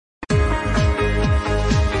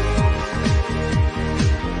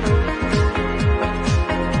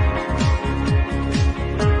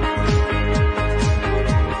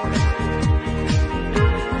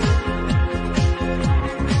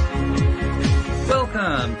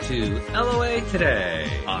Welcome to LOA Today.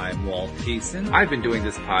 I'm Walt Thiessen. I've been doing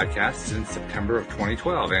this podcast since September of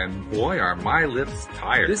 2012, and boy, are my lips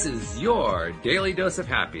tired. This is your daily dose of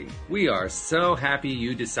happy. We are so happy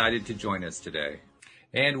you decided to join us today.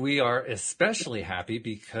 And we are especially happy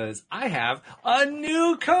because I have a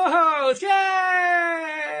new co-host.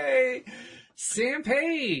 Yay! Sam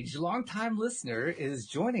Page, longtime listener, is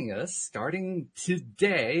joining us starting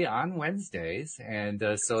today on Wednesdays. And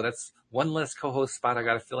so that's one less co-host spot I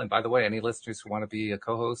got to fill in. By the way, any listeners who want to be a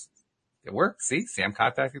co-host, it works. See, Sam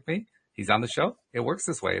contacted me. He's on the show. It works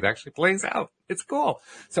this way. It actually plays out. It's cool.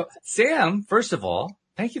 So Sam, first of all,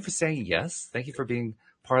 thank you for saying yes. Thank you for being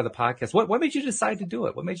part of the podcast. What made you decide to do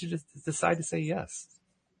it? What made you just decide to say yes?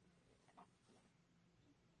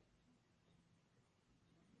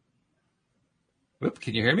 Whoop,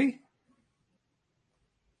 can you hear me?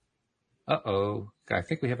 Uh-oh. I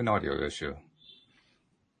think we have an audio issue.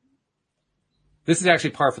 This is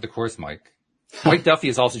actually par for the course, Mike. Mike Duffy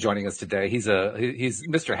is also joining us today. He's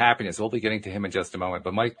Mr. Happiness. We'll be getting to him in just a moment.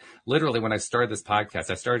 But Mike, literally when I started this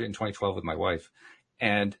podcast, I started in 2012 with my wife,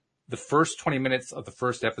 and the first 20 minutes of the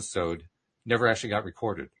first episode never actually got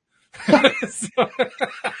recorded. So,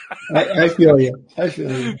 I feel you.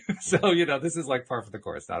 So, this is like par for the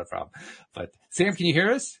course, not a problem. But Sam, can you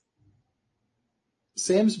hear us?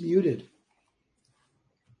 Sam's muted.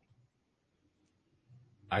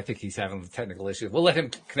 I think he's having a technical issue. We'll let him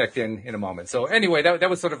connect in a moment. So anyway, that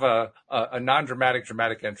was sort of a non-dramatic,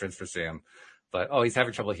 dramatic entrance for Sam. But, he's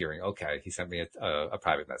having trouble hearing. Okay. He sent me a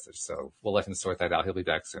private message. So we'll let him sort that out. He'll be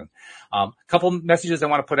back soon. Couple messages I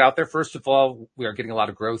want to put out there. First of all, we are getting a lot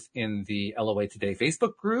of growth in the LOA Today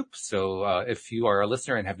Facebook group. So, if you are a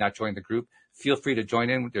listener and have not joined the group, feel free to join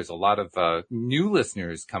in. There's a lot of new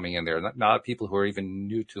listeners coming in there, not people who are even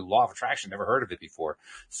new to law of attraction, never heard of it before.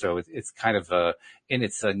 So it's kind of in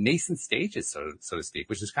its nascent stages, so to speak,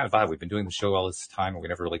 which is kind of odd. We've been doing the show all this time, and we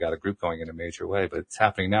never really got a group going in a major way, but it's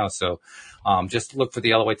happening now. So just look for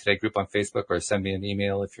the LOA Today group on Facebook, or send me an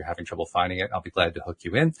email if you're having trouble finding it. I'll be glad to hook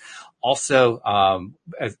you in. Also,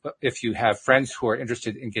 if you have friends who are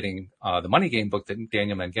interested in getting the Money Game book that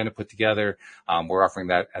Daniel Mangena put together, we're offering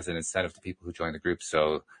that as an incentive to people who join the group.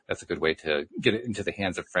 So that's a good way to get it into the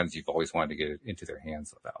hands of friends you've always wanted to get it into their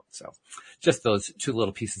hands about. So just those two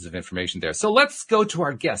little pieces of information there. So let's go to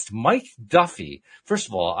our guest, Mike Duffy. First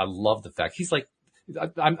of all, I love the fact he's like,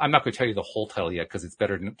 I'm not going to tell you the whole title yet because it's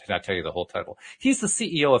better to not tell you the whole title. He's the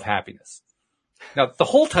CEO of Happiness. Now, the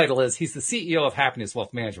whole title is he's the CEO of Happiness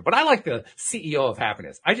Wealth Management, but I like the CEO of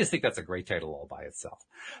Happiness. I just think that's a great title all by itself.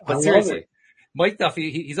 But seriously, Mike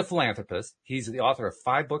Duffy, he's a philanthropist. He's the author of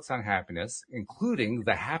 5 books on happiness, including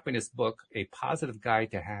the Happiness book, A Positive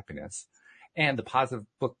Guide to Happiness, and the Positive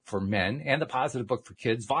Book for Men, and the Positive Book for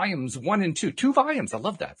Kids, volumes 1 and 2. 2 volumes. I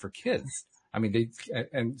love that for kids. I mean,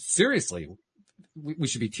 and seriously, we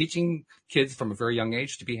should be teaching kids from a very young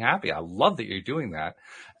age to be happy. I love that you're doing that.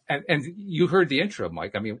 And you heard the intro,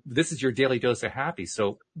 Mike. I mean, this is your daily dose of happy.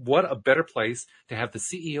 So what a better place to have the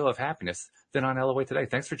CEO of Happiness than on LOA Today.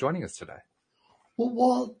 Thanks for joining us today. Well,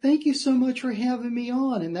 Walt, thank you so much for having me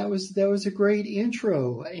on. And that was a great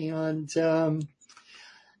intro. And,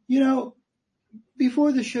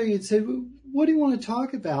 before the show, you'd said, what do you want to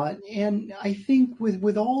talk about? And I think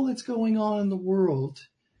with all that's going on in the world,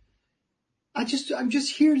 I'm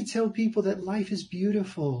just here to tell people that life is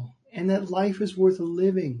beautiful and that life is worth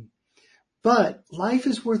living. But life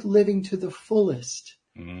is worth living to the fullest.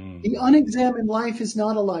 The unexamined life is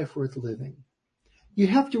not a life worth living. You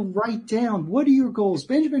have to write down, what are your goals?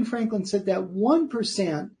 Benjamin Franklin said that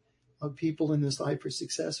 1% of people in this life are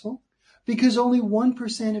successful because only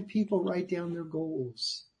 1% of people write down their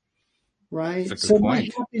goals, right? So my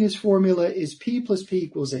happiness formula is P plus P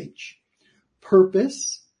equals H.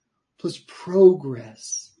 Purpose plus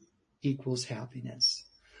progress equals happiness.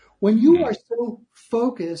 When you are so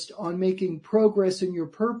focused on making progress in your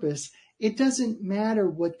purpose, it doesn't matter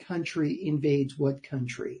what country invades what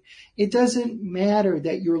country. It doesn't matter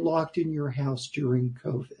that you're locked in your house during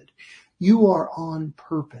COVID. You are on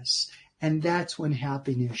purpose, and that's when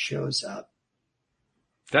happiness shows up.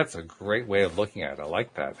 That's a great way of looking at it. I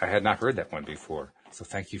like that. I had not heard that one before. So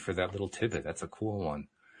thank you for that little tidbit. That's a cool one.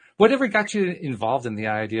 Whatever got you involved in the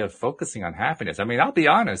idea of focusing on happiness? I mean, I'll be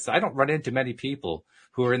honest, I don't run into many people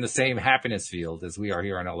who are in the same happiness field as we are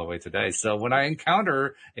here on LOA Today. So when I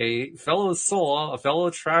encounter a fellow soul, a fellow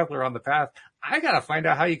traveler on the path, I got to find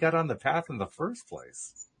out how you got on the path in the first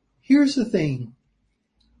place. Here's the thing.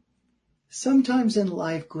 Sometimes in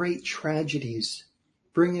life, great tragedies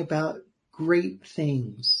bring about great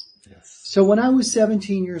things. Yes. So when I was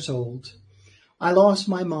 17 years old, I lost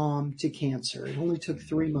my mom to cancer. It only took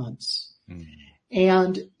 3 months.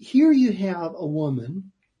 And here you have a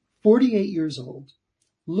woman, 48 years old,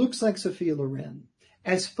 looks like Sophia Loren,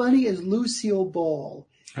 as funny as Lucille Ball,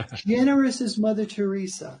 generous as Mother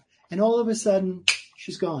Teresa, and all of a sudden,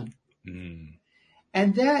 she's gone. Mm.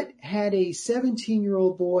 And that had a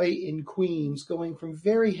 17-year-old boy in Queens going from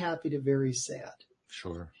very happy to very sad.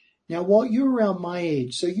 Sure. Now, Walt, you're around my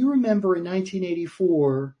age, so you remember in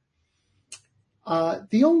 1984,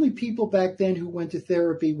 the only people back then who went to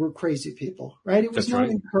therapy were crazy people, right? It was not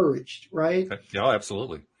encouraged, right? Yeah,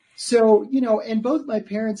 absolutely. So, and both my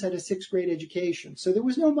parents had a 6th grade education, so there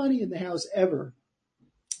was no money in the house ever.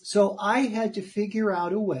 So I had to figure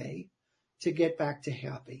out a way to get back to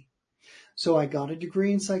happy. So I got a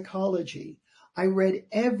degree in psychology. I read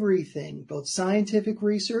everything, both scientific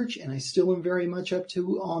research, and I still am very much up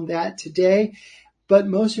to on that today, but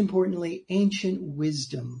most importantly, ancient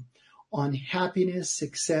wisdom on happiness,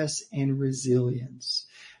 success, and resilience.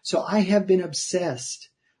 So I have been obsessed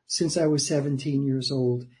since I was 17 years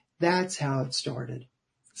old. That's how it started.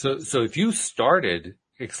 So if you started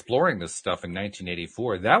exploring this stuff in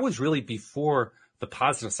 1984, that was really before the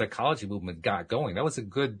positive psychology movement got going. That was a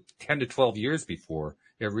good 10 to 12 years before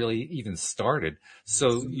it really even started.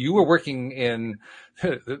 So you were working in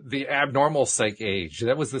the abnormal psych age.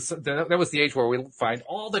 That was the age where we find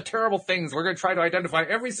all the terrible things. We're going to try to identify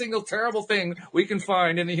every single terrible thing we can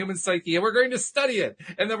find in the human psyche, and we're going to study it,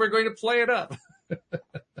 and then we're going to play it up.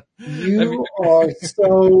 You are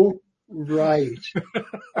so right.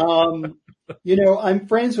 I'm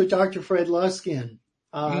friends with Dr. Fred Luskin,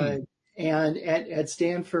 and at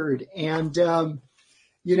Stanford. And,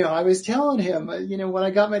 I was telling him, when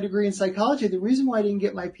I got my degree in psychology, the reason why I didn't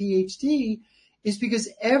get my PhD is because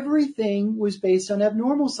everything was based on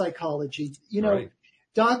abnormal psychology. Right.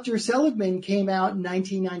 Dr. Seligman came out in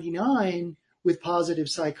 1999 with positive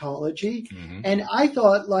psychology. Mm-hmm. And I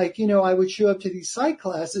thought I would show up to these psych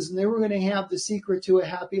classes and they were going to have the secret to a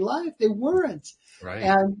happy life. They weren't. Right.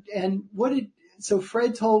 And so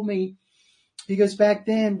Fred told me, because back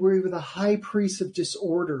then we were the high priests of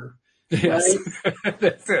disorder. Yes, right?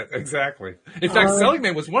 That's it. Exactly. In fact,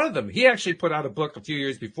 Seligman was one of them. He actually put out a book a few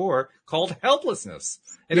years before called Helplessness.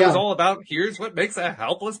 And it was all about, here's what makes a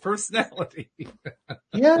helpless personality.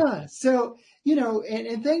 Yeah. So,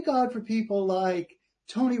 and thank God for people like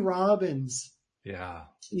Tony Robbins. Yeah.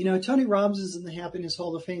 Tony Robbins is in the Happiness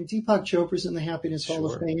Hall of Fame. Deepak Chopra's in the Happiness Hall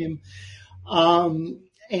of Fame.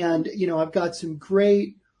 And, I've got some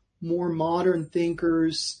great, more modern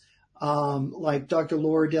thinkers, like Dr.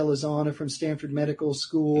 Laura Delazana from Stanford Medical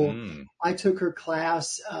School. I took her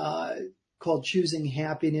class, called Choosing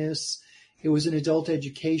Happiness. It was an adult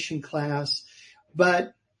education class,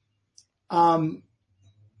 but,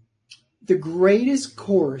 the greatest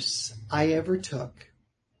course I ever took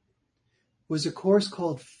was a course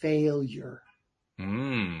called Failure.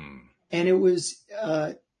 And it was,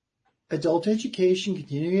 adult education,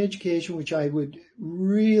 continuing education, which I would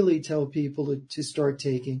really tell people to start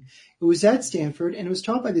taking. It was at Stanford, and it was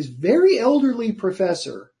taught by this very elderly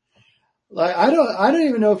professor. I don't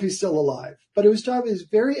even know if he's still alive, but it was taught by this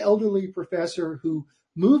very elderly professor who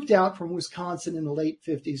moved out from Wisconsin in the late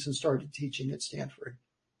 50s and started teaching at Stanford.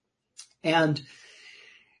 And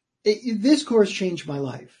this course changed my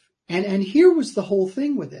life. And here was the whole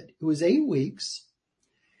thing with it. It was 8 weeks.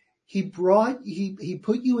 He put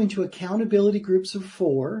you into accountability groups of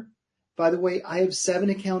 4. By the way, I have 7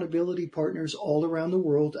 accountability partners all around the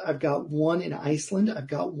world. I've got one in Iceland. I've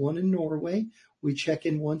got one in Norway. We check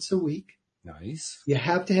in once a week. Nice. You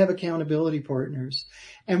have to have accountability partners.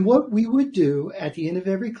 And what we would do at the end of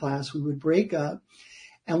every class, we would break up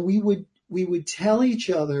and we would tell each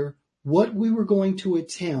other what we were going to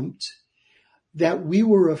attempt that we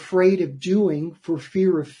were afraid of doing for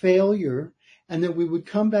fear of failure. And then we would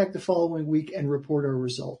come back the following week and report our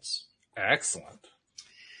results. Excellent.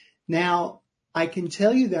 Now, I can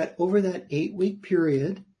tell you that over that 8-week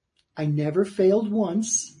period, I never failed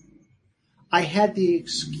once. I had the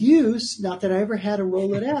excuse, not that I ever had to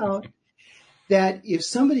roll it out, that if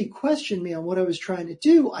somebody questioned me on what I was trying to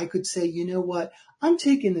do, I could say, you know what, I'm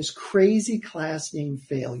taking this crazy class named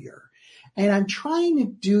Failure. And I'm trying to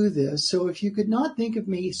do this. So if you could not think of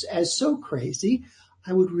me as so crazy,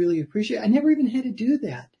 I would really appreciate it. I never even had to do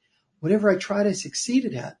that. Whatever I tried, I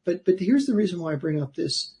succeeded at. But here's the reason why I bring up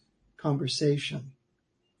this conversation.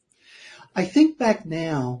 I think back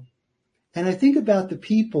now, and I think about the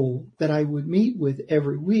people that I would meet with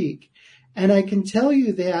every week. And I can tell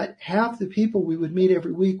you that half the people we would meet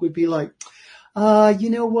every week would be like, you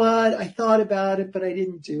know what? I thought about it, but I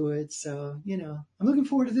didn't do it. So, I'm looking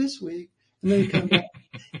forward to this week. And then come back.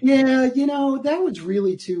 Yeah, that was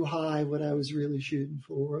really too high what I was really shooting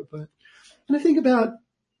for. And I think about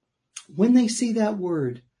when they see that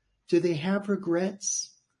word, do they have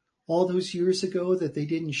regrets all those years ago that they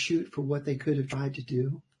didn't shoot for what they could have tried to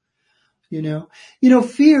do?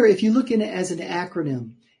 Fear, if you look in it as an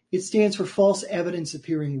acronym, it stands for false evidence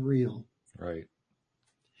appearing real. Right.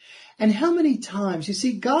 And how many times, you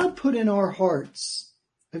see, God put in our hearts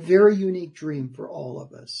a very unique dream for all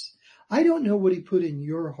of us. I don't know what he put in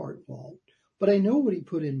your heart, Walt, but I know what he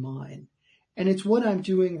put in mine. And it's what I'm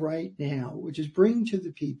doing right now, which is bringing to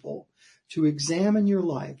the people to examine your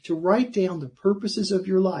life, to write down the purposes of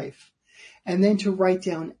your life, and then to write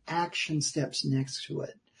down action steps next to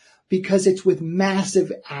it. Because it's with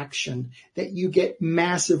massive action that you get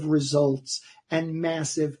massive results and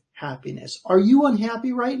massive happiness. Are you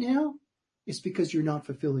unhappy right now? It's because you're not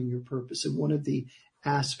fulfilling your purpose in one of the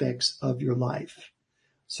aspects of your life.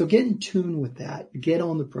 So get in tune with that. Get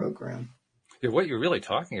on the program. Yeah, what you're really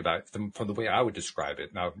talking about, from the way I would describe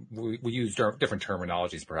it, now we use different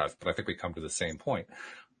terminologies perhaps, but I think we come to the same point.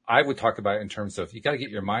 I would talk about it in terms of you got to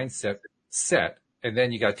get your mindset set, and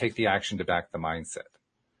then you got to take the action to back the mindset.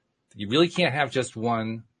 You really can't have just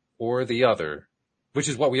one or the other, which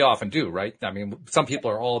is what we often do, right? I mean, some people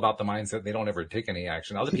are all about the mindset. They don't ever take any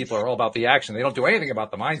action. Other people are all about the action. They don't do anything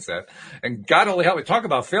about the mindset. And God only help me talk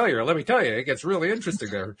about failure. Let me tell you, it gets really interesting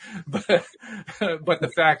there. But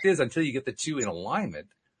the fact is, until you get the two in alignment,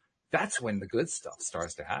 that's when the good stuff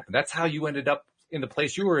starts to happen. That's how you ended up in the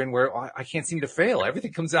place you were in where I can't seem to fail.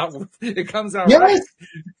 Everything comes out, it comes out yes, right.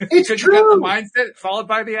 It's true. You got the mindset followed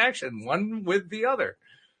by the action, one with the other.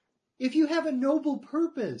 If you have a noble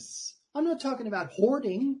purpose, I'm not talking about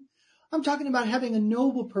hoarding. I'm talking about having a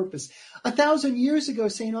noble purpose. 1,000 years ago,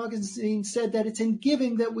 St. Augustine said that it's in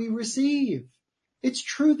giving that we receive. It's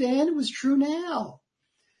true then, it was true now.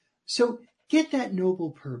 So get that noble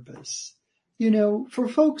purpose. For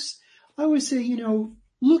folks, I would say,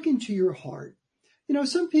 look into your heart.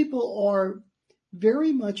 Some people are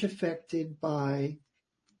very much affected by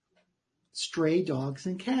stray dogs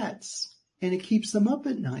and cats, and it keeps them up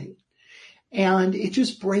at night. And it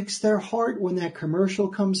just breaks their heart when that commercial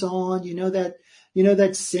comes on. That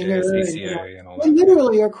singer, and all that. They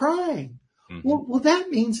literally are crying. Mm-hmm. Well, that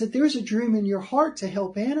means that there's a dream in your heart to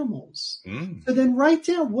help animals. Mm. So then write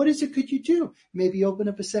down, what is it could you do? Maybe open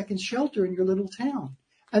up a second shelter in your little town.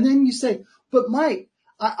 And then you say, but Mike,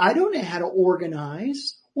 I don't know how to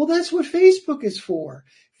organize. Well, that's what Facebook is for.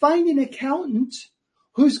 Find an accountant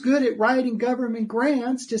who's good at writing government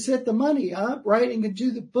grants to set the money up, writing and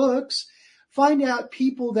do the books. Find out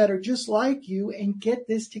people that are just like you and get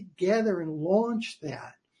this together and launch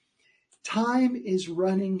that. Time is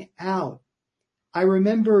running out. I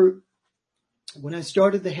remember when I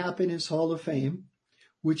started the Happiness Hall of Fame,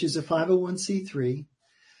 which is a 501c3,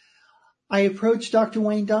 I approached Dr.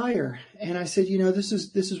 Wayne Dyer and I said, this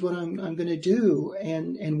is what I'm going to do.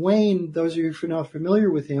 And Wayne, those of you who are not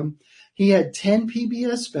familiar with him, he had 10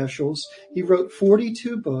 PBS specials. He wrote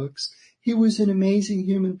 42 books. He was an amazing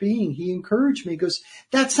human being. He encouraged me. He goes,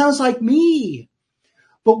 that sounds like me.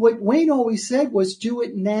 But what Wayne always said was, do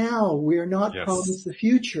it now. We are not promised the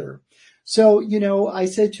future. So, I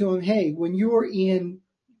said to him, hey, when you're in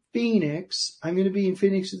Phoenix, I'm going to be in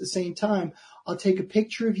Phoenix at the same time. I'll take a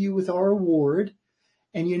picture of you with our award.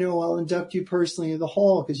 And, I'll induct you personally in the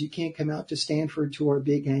hall because you can't come out to Stanford to our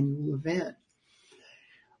big annual event.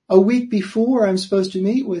 A week before I'm supposed to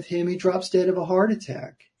meet with him, he drops dead of a heart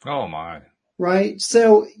attack. Oh, my. Right?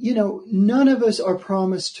 So, none of us are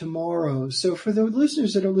promised tomorrow. So for the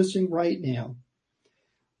listeners that are listening right now,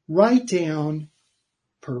 write down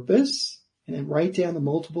purpose and then write down the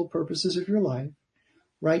multiple purposes of your life.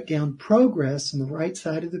 Write down progress on the right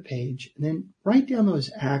side of the page and then write down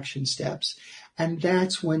those action steps. And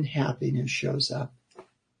that's when happiness shows up.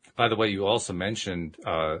 By the way, you also mentioned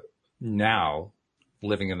now,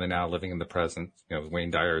 living in the now, living in the present.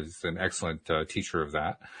 Wayne Dyer is an excellent teacher of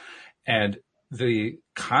that. And the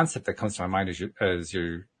concept that comes to my mind as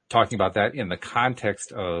you're talking about that in the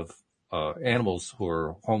context of animals who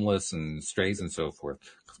are homeless and strays and so forth,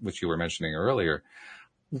 which you were mentioning earlier,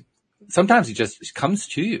 sometimes it just comes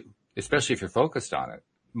to you, especially if you're focused on it.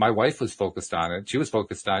 My wife was focused on it. She was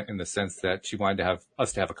focused on it in the sense that she wanted to have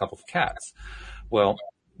us to have a couple of cats. Well,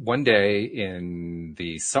 one day in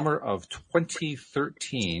the summer of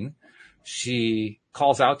 2013, she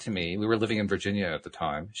calls out to me. We were living in Virginia at the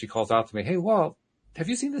time. She calls out to me, hey, Walt, have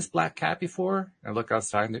you seen this black cat before? And I look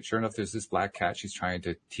outside and sure enough, there's this black cat. She's trying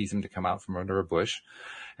to tease him to come out from under a bush.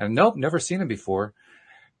 And nope, never seen him before.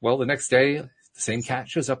 Well, the next day, the same cat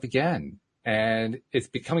shows up again. And it's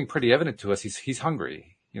becoming pretty evident to us he's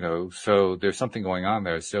hungry. so there's something going on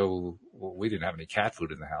there. So we didn't have any cat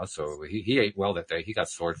food in the house. So he ate well that day. He got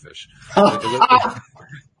swordfish.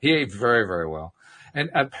 He ate very, very well. And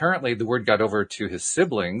apparently the word got over to his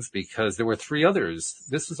siblings because there were 3 others.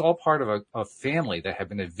 This was all part of a family that had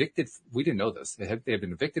been evicted. We didn't know this. They had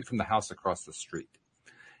been evicted from the house across the street,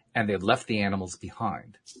 and they had left the animals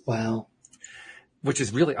behind. Wow. Which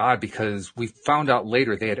is really odd because we found out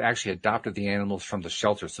later they had actually adopted the animals from the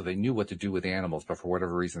shelter, so they knew what to do with the animals, but for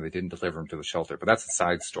whatever reason they didn't deliver them to the shelter. But that's a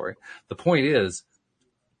side story. The point is,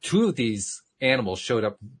 2 of these animals showed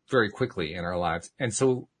up very quickly in our lives, and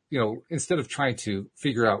so instead of trying to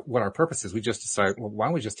figure out what our purpose is, we just decided, well, why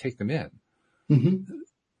don't we just take them in? Mm-hmm.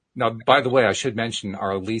 Now, by the way, I should mention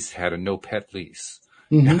our lease had a no pet lease.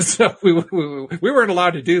 Mm-hmm. So we weren't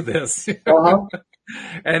allowed to do this. Uh-huh.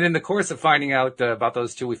 And in the course of finding out about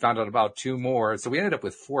those 2, we found out about 2 more. So we ended up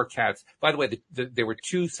with 4 cats. By the way, there were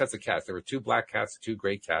 2 sets of cats. There were 2 black cats, 2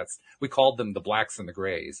 gray cats. We called them the blacks and the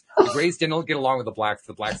grays. The grays didn't get along with the blacks.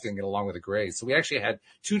 The blacks didn't get along with the grays. So we actually had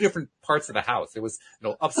 2 different parts of the house. There was,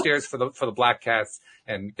 upstairs for the black cats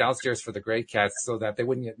and downstairs for the gray cats so that they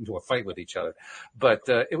wouldn't get into a fight with each other. But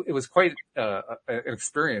it was quite an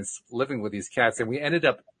experience living with these cats. And we ended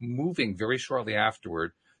up moving very shortly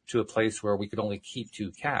afterward to a place where we could only keep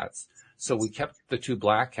 2 cats. So we kept the 2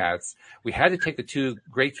 black cats. We had to take the 2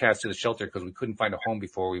 gray cats to the shelter because we couldn't find a home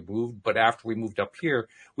before we moved. But after we moved up here,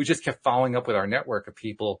 we just kept following up with our network of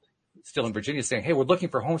people still in Virginia saying, hey, we're looking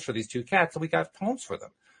for homes for these 2 cats. So we got homes for them.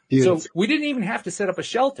 Beautiful. So we didn't even have to set up a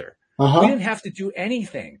shelter. We didn't have to do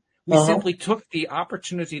anything. We simply took the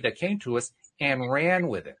opportunity that came to us and ran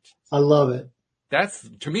with it. I love it.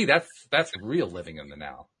 To me, that's real living in the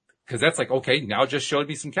now. Because that's like, okay, now just showed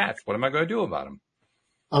me some cats. What am I going to do about them?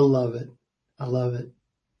 I love it.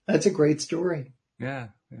 That's a great story. Yeah.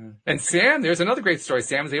 And Sam, there's another great story.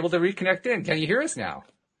 Sam is able to reconnect in. Can you hear us now?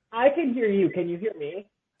 I can hear you. Can you hear me?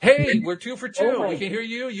 Hey, we're 2 for 2. We can hear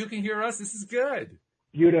you. You can hear us. This is good.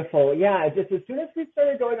 Beautiful. Yeah, just as soon as we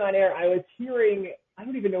started going on air, I was hearing, I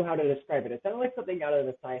don't even know how to describe it. It sounded like something out of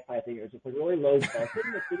the sci-fi thing. It was just a really low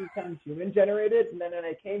barking that didn't sound human generated. And then when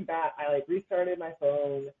I came back, I restarted my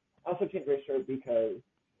phone. I also changed ratio because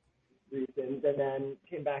reasons, and then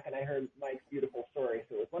came back and I heard Mike's beautiful story.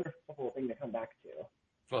 So it was a wonderful thing to come back to.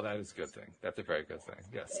 Well, that is a good thing. That's a very good thing.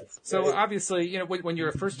 Yes. So obviously, when you're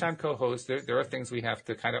a first-time co-host, there are things we have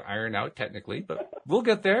to kind of iron out technically, but we'll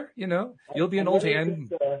get there. You'll be an old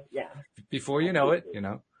hand before you know it.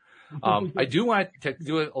 I do want to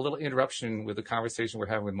do a little interruption with the conversation we're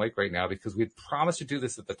having with Mike right now because we promised to do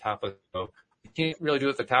this at the top of the show. We can't really do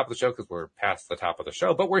it at the top of the show because we're past the top of the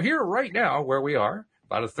show, but we're here right now where we are,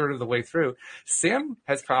 about a third of the way through. Sam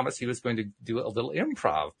has promised he was going to do a little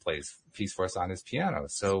improv piece for us on his piano.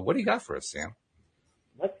 So what do you got for us, Sam?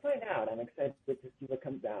 Let's find out. I'm excited to see what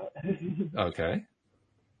comes out. Okay.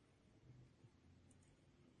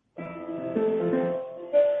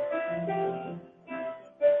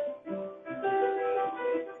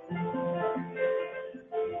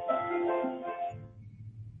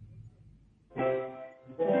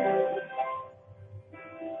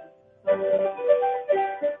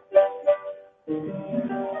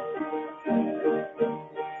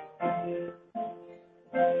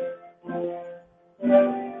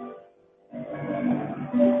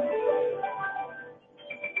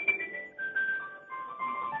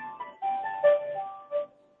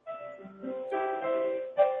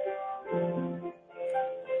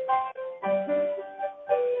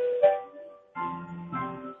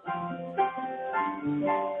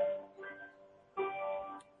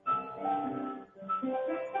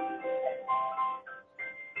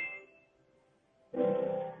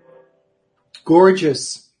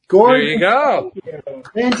 Gorgeous. There you go.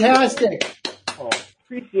 Fantastic. Oh,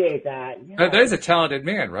 appreciate that. Yeah. There's a talented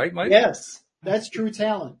man, right, Mike? Yes, that's true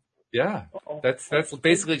talent. Yeah. That's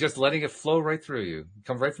basically just letting it flow right through you.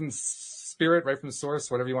 Come right from spirit, right from source,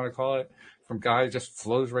 whatever you want to call it, from God, it just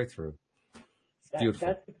flows right through. Beautiful.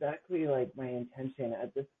 That's exactly my intention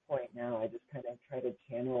at this point now. I just kind of try to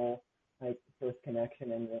channel the first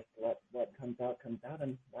connection and what comes out,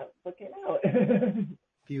 and that's what came out.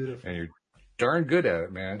 Beautiful. And you're darn good at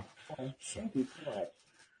it, man. Thank you so much.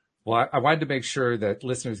 Well, I wanted to make sure that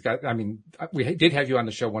listeners we did have you on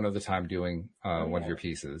the show one other time doing one of your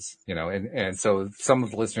pieces, and so some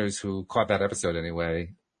of the listeners who caught that episode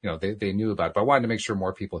anyway, they knew about it, but I wanted to make sure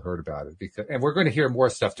more people heard about it and we're going to hear more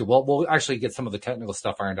stuff too. We'll actually get some of the technical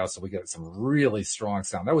stuff ironed out so we get some really strong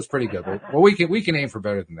sound. That was pretty good. Well, we can aim for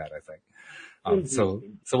better than that, I think. So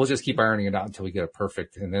we'll just keep ironing it out until we get it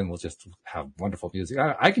perfect, and then we'll just have wonderful music.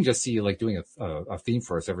 I can just see you doing a theme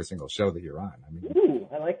for us every single show that you're on. I mean, ooh,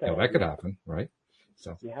 I like that. That could happen, right?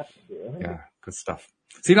 So You have to. yeah, good stuff.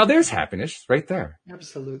 See, now there's happiness right there.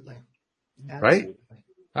 Absolutely. Right?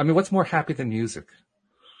 I mean, what's more happy than music?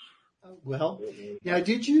 Well, now,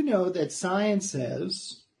 did you know that science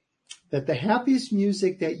says that the happiest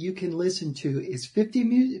music that you can listen to is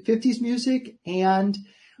 50s music and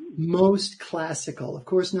most classical? Of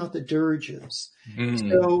course, not the dirges.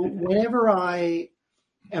 So whenever I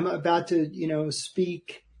am about to,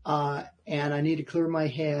 speak, and I need to clear my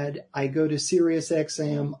head, I go to Sirius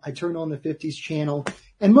XM, I turn on the 50s channel,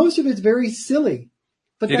 and most of it's very silly,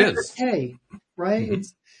 but that's okay, right?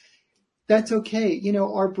 That's okay.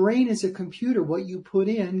 Our brain is a computer. What you put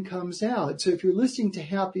in comes out. So if you're listening to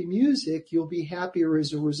happy music, you'll be happier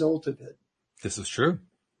as a result of it. This is true.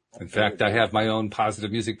 In fact, I have my own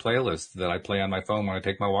positive music playlist that I play on my phone when I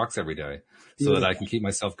take my walks every day so that I can keep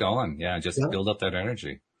myself going. Yeah, just build up that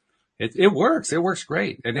energy. It works. It works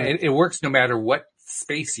great. And it works no matter what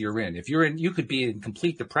space you're in. If you're you could be in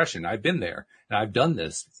complete depression. I've been there and I've done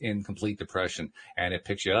this in complete depression, and it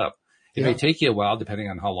picks you up. It may take you a while depending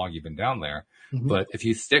on how long you've been down there, but if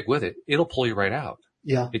you stick with it, it'll pull you right out.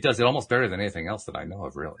 Yeah. It does it almost better than anything else that I know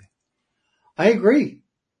of, really. I agree.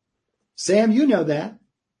 Sam, you know that.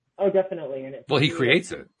 Oh, definitely. And he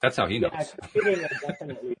creates it. That's how he knows. Yeah, creating it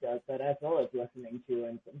definitely does that, as well as listening to,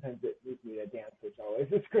 and sometimes it leads me to dance, which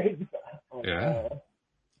always is great. Yeah.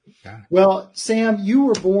 Well, Sam, you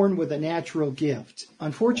were born with a natural gift.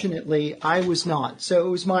 Unfortunately, I was not. So it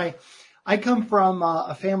was I come from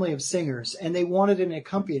a family of singers, and they wanted an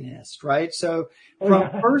accompanist, right? So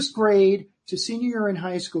from first grade to senior year in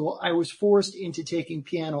high school, I was forced into taking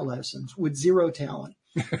piano lessons with zero talent.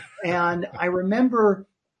 And I remember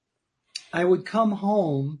I would come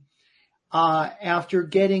home after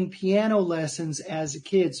getting piano lessons as a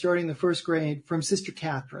kid, starting the first grade, from Sister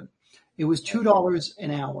Catherine. It was $2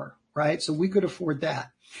 an hour, right? So we could afford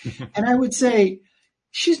that. And I would say,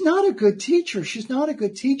 she's not a good teacher. She's not a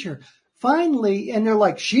good teacher. Finally, and they're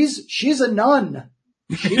like, she's a nun.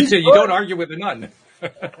 You don't argue with a nun.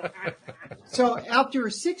 So after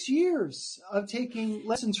 6 years of taking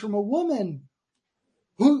lessons from a woman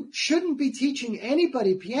who shouldn't be teaching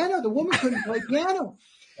anybody piano, the woman couldn't play piano,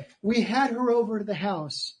 we had her over to the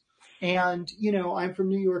house. And, I'm from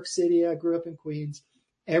New York City. I grew up in Queens.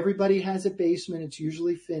 Everybody has a basement. It's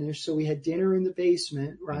usually finished. So we had dinner in the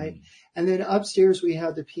basement, right? And then upstairs we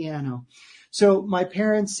had the piano. So my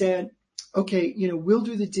parents said, okay, we'll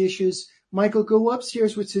do the dishes. Michael, go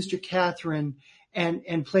upstairs with Sister Catherine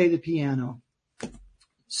and play the piano.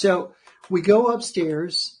 So we go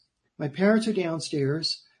upstairs. My parents are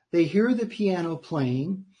downstairs. They hear the piano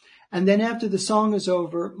playing. And then after the song is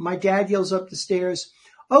over, my dad yells up the stairs,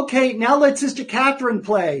 okay, now let Sister Catherine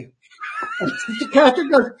play. And Sister Catherine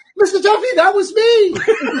goes, Mr. Duffy, that was me.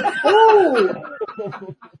 Oh,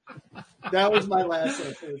 that was my last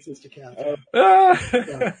lesson with Sister Catherine. There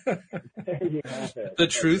you have it. The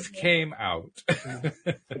truth came out. I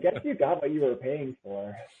guess you got what you were paying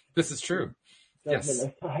for. This is true. Yes.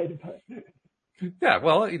 Aside, but... Yeah,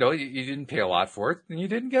 well, you didn't pay a lot for it, and you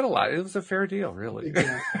didn't get a lot. It was a fair deal, really.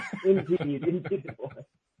 Exactly. Indeed it was.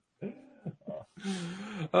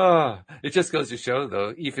 It just goes to show,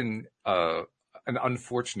 though, even an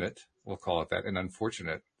unfortunate, we'll call it that, an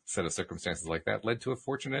unfortunate set of circumstances like that led to a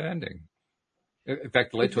fortunate ending. In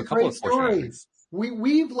fact, led to a couple of fortunate endings.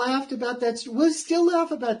 We've laughed about that. We'll still laugh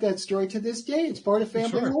about that story to this day. It's part of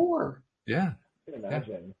family lore. Yeah. I can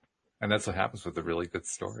imagine. And that's what happens with the really good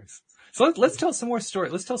stories. So let's tell some more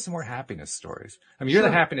stories. Let's tell some more happiness stories. I mean, you're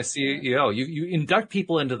the happiness CEO. You induct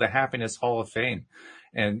people into the Happiness Hall of Fame.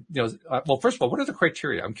 And, well, first of all, what are the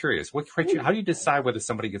criteria? I'm curious. What criteria? How do you decide whether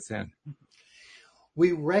somebody gets in?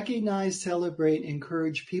 We recognize, celebrate,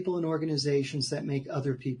 encourage people and organizations that make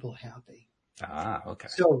other people happy. Ah, okay.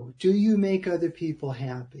 So do you make other people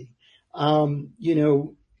happy? One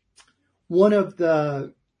of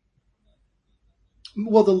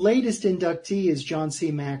the latest inductee is John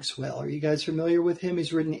C. Maxwell. Are you guys familiar with him?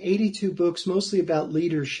 He's written 82 books, mostly about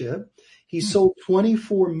leadership. He sold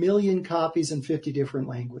 24 million copies in 50 different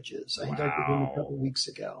languages. I inducted him a couple of weeks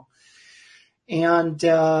ago. And,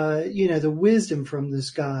 the wisdom from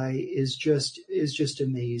this guy is just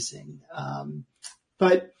amazing.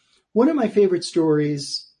 But one of my favorite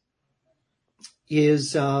stories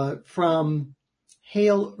is from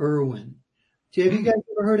Hale Irwin. Have you guys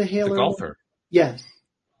ever heard of Hale Irwin? The golfer. Yes.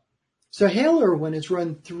 So Hale Irwin has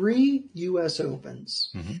run 3 U.S.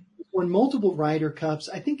 Opens. Mm-hmm. He's won multiple Ryder Cups.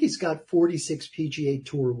 I think he's got 46 PGA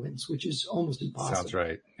Tour wins, which is almost impossible. Sounds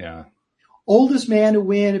right. Yeah. Oldest man to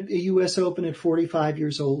win a U.S. Open at 45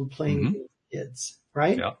 years old playing with kids,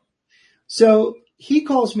 right? Yeah. So he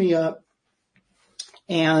calls me up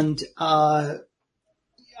and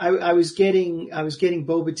I was getting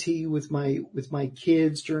boba tea with my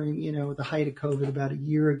kids during, the height of COVID about a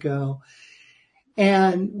year ago.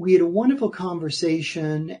 And we had a wonderful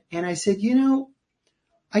conversation. And I said,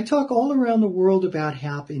 I talk all around the world about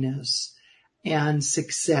happiness and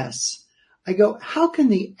success. I go, how can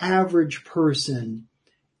the average person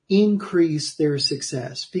increase their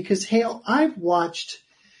success? Because Hale, I've watched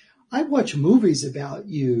movies about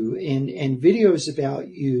you and videos about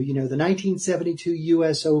you, the 1972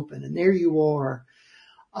 US Open, and there you are.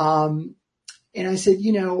 And I said,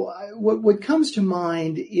 what comes to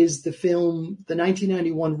mind is the film, the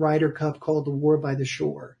 1991 Ryder Cup called The War by the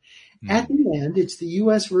Shore. Mm-hmm. At the end, it's the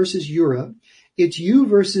US versus Europe. It's you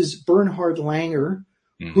versus Bernhard Langer,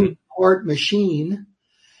 mm-hmm. who's part machine.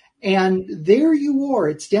 And there you are.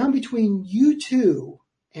 It's down between you two.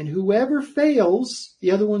 And whoever fails,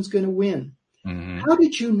 the other one's going to win. Mm-hmm. How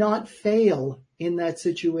did you not fail in that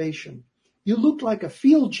situation? You looked like a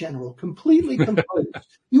field general, completely composed.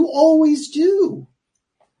 You always do.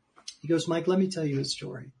 He goes, Mike, let me tell you a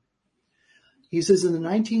story. He says, in the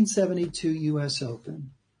 1972 US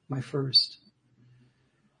Open, my first,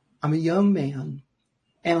 I'm a young man,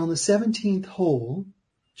 and on the 17th hole,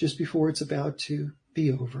 just before it's about to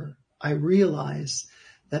be over, I realize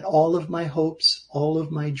that all of my hopes, all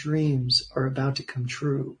of my dreams are about to come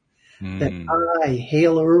true. That I,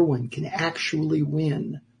 Hale Irwin, can actually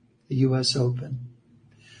win the US Open.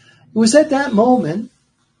 It was at that moment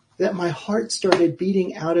that my heart started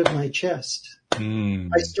beating out of my chest.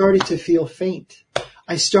 I started to feel faint.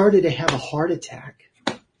 I started to have a heart attack.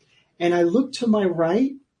 And I looked to my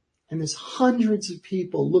right, and there's hundreds of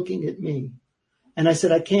people looking at me. And I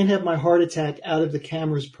said, I can't have my heart attack out of the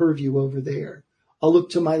camera's purview over there. I'll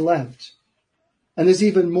look to my left. And there's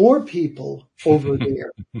even more people over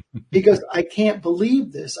there because I can't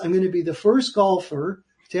believe this. I'm going to be the first golfer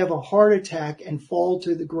to have a heart attack and fall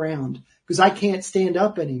to the ground because I can't stand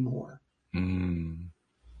up anymore. And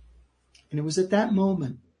it was at that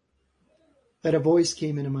moment that a voice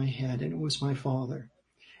came into my head, and it was my father.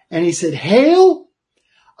 And he said, Hale,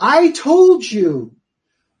 I told you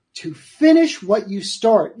to finish what you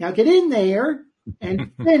start. Now get in there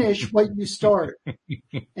and finish what you start.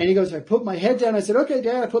 And he goes, I put my head down. I said, okay,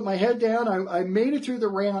 Dad, I put my head down. I made it through the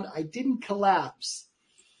round. I didn't collapse.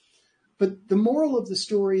 But the moral of the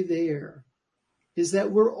story there is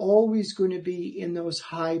that we're always going to be in those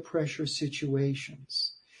high pressure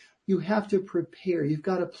situations. You have to prepare. You've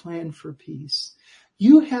got to plan for peace.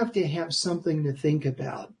 You have to have something to think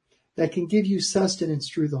about that can give you sustenance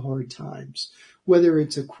through the hard times, whether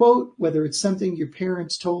it's a quote, whether it's something your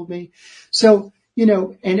parents told me. So,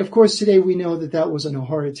 and of course today we know that wasn't a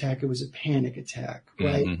heart attack. It was a panic attack,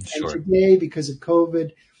 right? Sure. And today, because of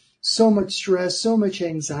COVID, so much stress, so much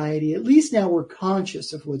anxiety, at least now we're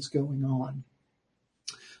conscious of what's going on.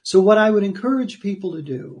 So what I would encourage people to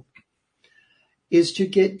do is to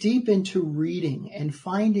get deep into reading and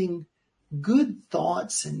finding good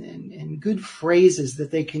thoughts and good phrases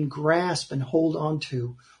that they can grasp and hold on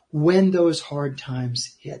to when those hard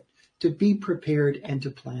times hit, to be prepared and to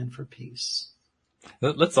plan for peace.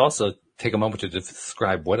 Let's also take a moment to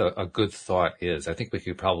describe what a good thought is. I think we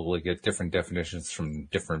could probably get different definitions from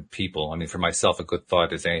different people. I mean, for myself, a good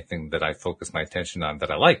thought is anything that I focus my attention on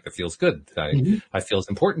that I like, that feels good, that I feel is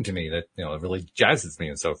important to me, that, it really jazzes me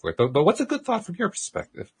and so forth. But what's a good thought from your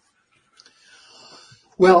perspective?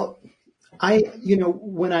 Well,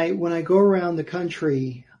 when I go around the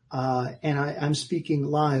country, and I'm speaking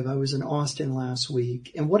live, I was in Austin last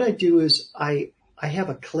week, and what I do is I have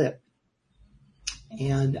a clip,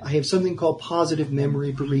 and I have something called positive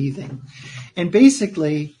memory breathing. And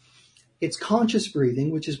basically, it's conscious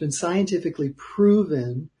breathing, which has been scientifically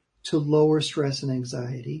proven to lower stress and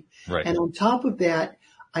anxiety. Right. And on top of that,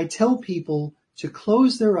 I tell people to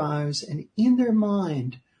close their eyes and in their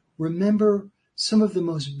mind, remember some of the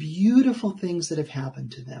most beautiful things that have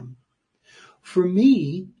happened to them. For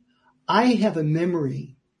me, I have a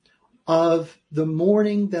memory of the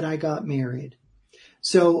morning that I got married.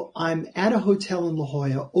 So I'm at a hotel in La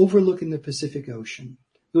Jolla overlooking the Pacific Ocean.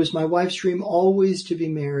 It was my wife's dream always to be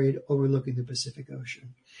married overlooking the Pacific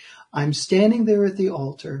Ocean. I'm standing there at the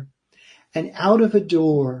altar, and out of a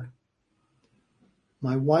door,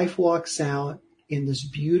 my wife walks out in this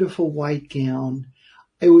beautiful white gown.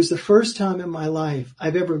 It was the first time in my life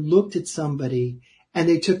I've ever looked at somebody and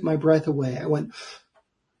they took my breath away. I went,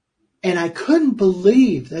 and I couldn't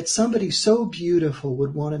believe that somebody so beautiful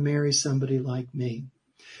would want to marry somebody like me.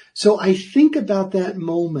 So I think about that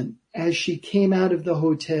moment as she came out of the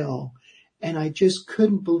hotel, and I just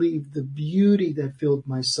couldn't believe the beauty that filled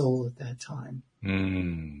my soul at that time.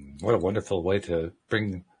 What a wonderful way to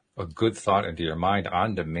bring a good thought into your mind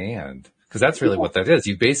on demand. Because that's really what that is.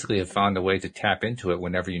 You basically have found a way to tap into it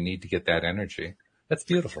whenever you need to get that energy. That's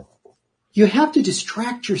beautiful. You have to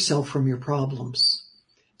distract yourself from your problems.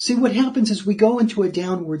 See, what happens is we go into a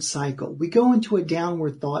downward cycle. We go into a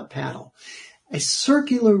downward thought pattern, a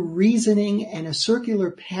circular reasoning and a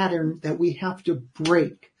circular pattern that we have to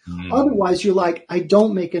break. Otherwise, you're like, I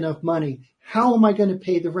don't make enough money. How am I going to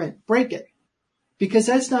pay the rent? Break it. Because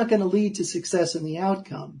that's not going to lead to success in the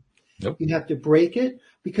outcome. Nope. You have to break it,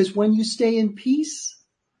 because when you stay in peace,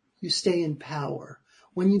 you stay in power.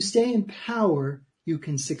 When you stay in power, you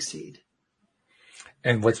can succeed.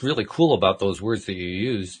 And what's really cool about those words that you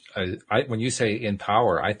used, when you say in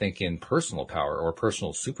power, I think in personal power or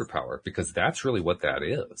personal superpower, because that's really what that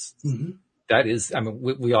is. Mm-hmm. That is, I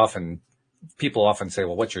mean, people often say,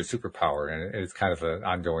 well, what's your superpower? And it's kind of an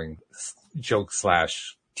ongoing joke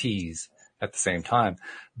 / tease at the same time.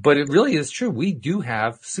 But it really is true. We do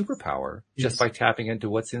have superpower just by tapping into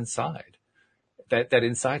what's inside. That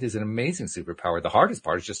inside is an amazing superpower. The hardest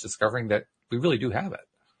part is just discovering that we really do have it.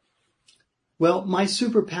 Well, my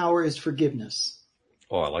superpower is forgiveness.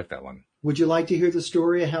 Oh, I like that one. Would you like to hear the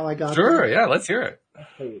story of how I got Sure, there? yeah, let's hear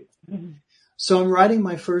it. So I'm writing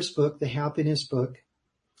my first book, the Happiness Book,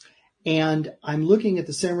 and I'm looking at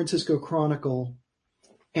the San Francisco Chronicle,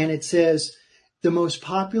 and it says the most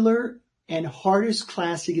popular and hardest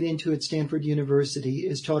class to get into at Stanford University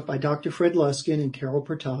is taught by Dr. Fred Luskin and Carol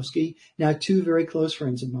Pertowski, now two very close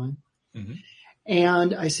friends of mine. Mm-hmm.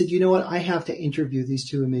 And I said, you know what? I have to interview these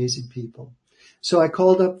two amazing people. So I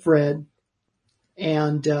called up Fred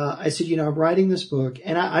and I said, you know, I'm writing this book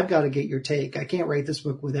and I've got to get your take. I can't write this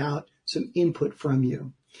book without some input from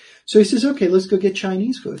you. So he says, okay, let's go get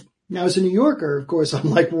Chinese food. Now, as a New Yorker, of course, I'm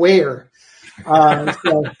like, where?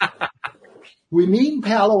 So we meet in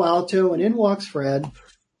Palo Alto and in walks Fred,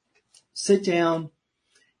 sit down.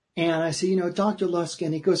 And I say, you know, Dr.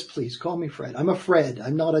 Luskin, he goes, please call me Fred. I'm a Fred.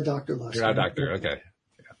 I'm not a Dr. Luskin. You're not a doctor. Okay.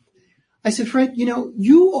 I said, Fred, you know,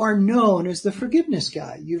 you are known as the forgiveness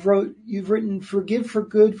guy. You've written forgive for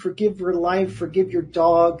good, forgive for life, forgive your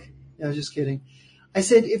dog. No, I was just kidding. I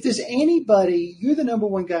said, if there's anybody, you're the number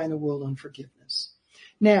one guy in the world on forgiveness.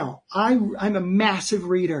 Now, I'm a massive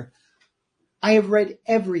reader. I have read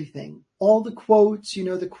everything, all the quotes, you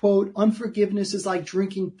know, the quote, unforgiveness is like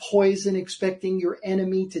drinking poison, expecting your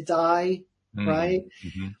enemy to die, right?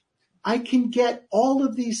 Mm-hmm. I can get all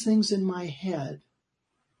of these things in my head,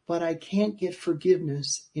 but I can't get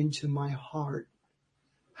forgiveness into my heart.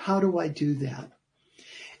 How do I do that?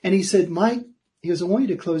 And he said, Mike, he goes, I want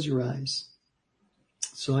you to close your eyes.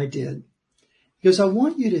 So I did. He goes, I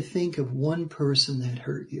want you to think of one person that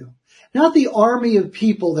hurt you. Not the army of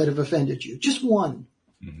people that have offended you, just one.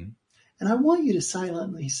 Mm-hmm. And I want you to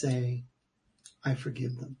silently say, I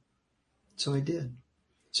forgive them. So I did.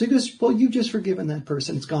 So he goes, well, you've just forgiven that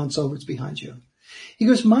person. It's gone, so it's behind you. He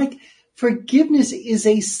goes, Mike, forgiveness is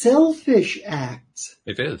a selfish act.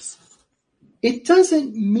 It is. It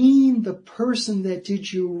doesn't mean the person that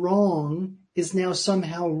did you wrong is now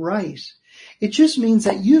somehow right. It just means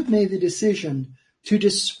that you've made the decision to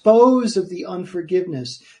dispose of the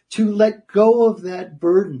unforgiveness, to let go of that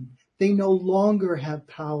burden. They no longer have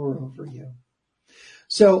power over you.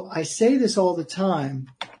 So I say this all the time.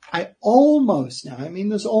 I almost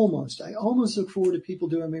look forward to people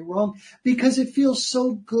doing me wrong because it feels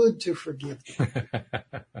so good to forgive them.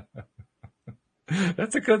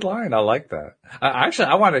 That's a good line. I like that. Actually,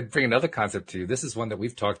 I want to bring another concept to you. This is one that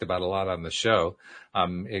we've talked about a lot on the show.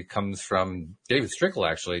 It comes from David Strickle,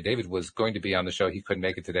 actually. David was going to be on the show. He couldn't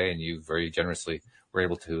make it today, and you very generously were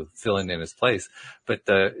able to fill in his place. But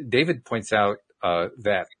David points out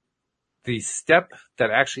that the step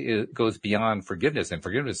that actually goes beyond forgiveness, and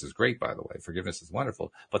forgiveness is great, by the way. Forgiveness is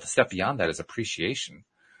wonderful. But the step beyond that is appreciation.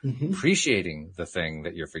 Mm-hmm. Appreciating the thing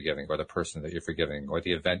that you're forgiving or the person that you're forgiving or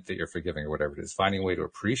the event that you're forgiving or whatever it is, finding a way to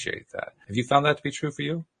appreciate that. Have you found that to be true for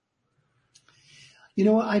you? You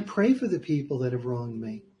know, I pray for the people that have wronged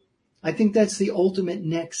me. I think that's the ultimate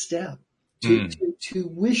next step, to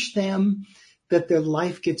wish them that their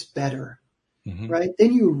life gets better, mm-hmm. right?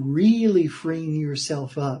 Then you're really freeing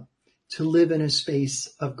yourself up to live in a space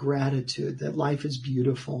of gratitude, that life is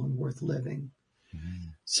beautiful and worth living. Mm-hmm.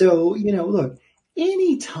 So, you know, look,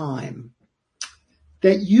 any time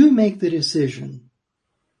that you make the decision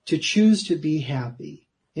to choose to be happy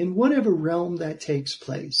in whatever realm that takes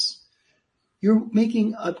place, you're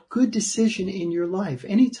making a good decision in your life.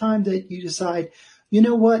 Anytime that you decide, you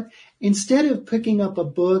know what, instead of picking up a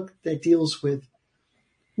book that deals with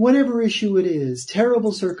whatever issue it is,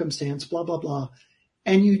 terrible circumstance, blah, blah, blah,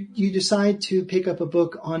 and you decide to pick up a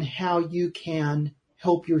book on how you can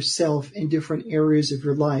help yourself in different areas of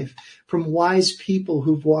your life from wise people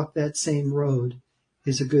who've walked that same road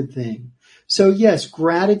is a good thing. So yes,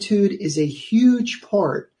 gratitude is a huge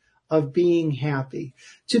part of being happy.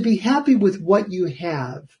 To be happy with what you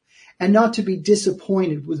have and not to be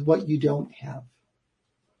disappointed with what you don't have.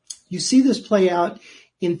 You see this play out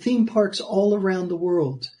in theme parks all around the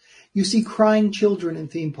world. You see crying children in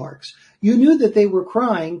theme parks. You knew that they were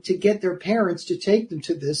crying to get their parents to take them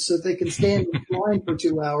to this so they can stand in line for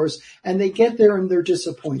 2 hours, and they get there and they're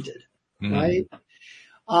disappointed, right?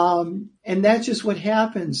 And that's just what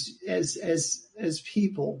happens as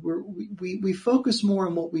people. We focus more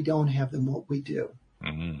on what we don't have than what we do.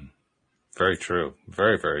 Mm-hmm. Very true.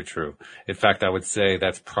 Very, very true. In fact, I would say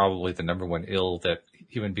that's probably the number one ill that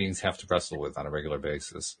human beings have to wrestle with on a regular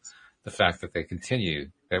basis. The fact that we continue,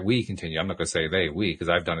 I'm not going to say we, because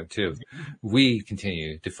I've done it too. We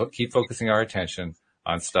continue to keep focusing our attention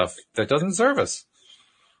on stuff that doesn't serve us.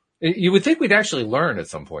 You would think we'd actually learn at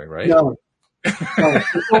some point, right? No.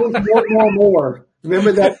 It's always more.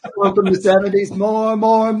 Remember that song from the 70s?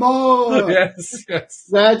 More. Yes.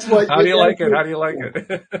 That's what. How do you like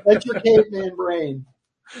it? That's your caveman brain.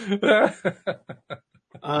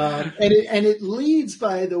 And it leads,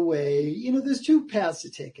 by the way, there's two paths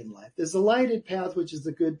to take in life. There's the lighted path, which is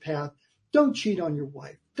the good path. Don't cheat on your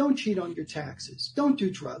wife. Don't cheat on your taxes. Don't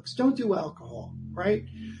do drugs. Don't do alcohol, right?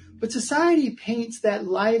 But society paints that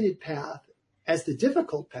lighted path as the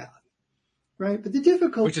difficult path, right? But the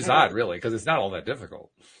difficult Which is odd, really, because it's not all that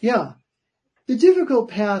difficult. Yeah. The difficult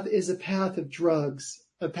path is a path of drugs,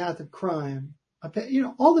 a path of crime.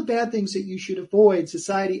 All the bad things that you should avoid,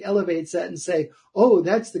 society elevates that and say, oh,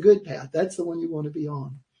 that's the good path. That's the one you want to be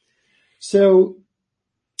on. So,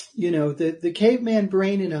 the caveman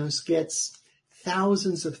brain in us gets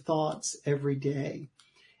thousands of thoughts every day.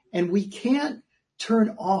 And we can't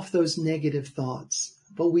turn off those negative thoughts,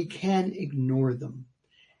 but we can ignore them.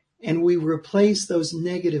 And we replace those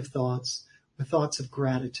negative thoughts with thoughts of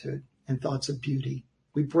gratitude and thoughts of beauty.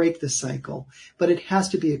 We break the cycle, but it has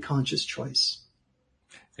to be a conscious choice.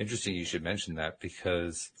 Interesting you should mention that,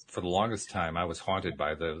 because for the longest time I was haunted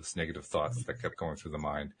by those negative thoughts that kept going through the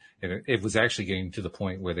mind. And it was actually getting to the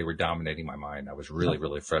point where they were dominating my mind. I was really,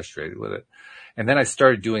 really frustrated with it. And then I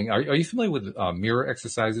started doing, are you familiar with mirror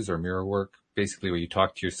exercises or mirror work? Basically where you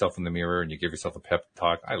talk to yourself in the mirror and you give yourself a pep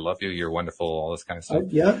talk. I love you. You're wonderful. All this kind of stuff.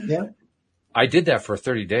 Yeah. I did that for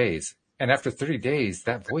 30 days. And after 30 days,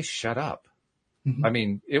 that voice shut up. Mm-hmm. I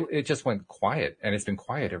mean, it just went quiet, and it's been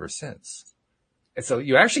quiet ever since. And so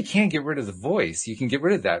you actually can't get rid of the voice. You can get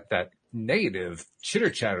rid of that negative chitter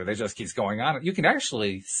chatter that just keeps going on. You can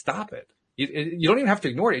actually stop it. You don't even have to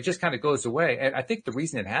ignore it. It just kind of goes away. And I think the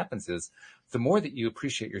reason it happens is the more that you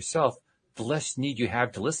appreciate yourself, the less need you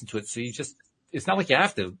have to listen to it. So it's not like you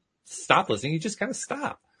have to stop listening. You just kind of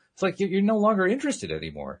stop. It's like you're no longer interested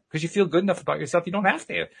anymore because you feel good enough about yourself. You don't have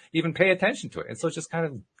to even pay attention to it. And so it just kind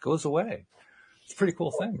of goes away. It's a pretty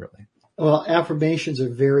cool thing, really. Well, affirmations are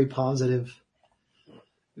very positive.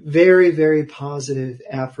 Very, very positive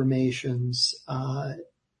affirmations. And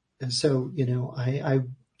so, I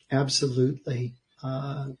absolutely,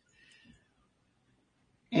 and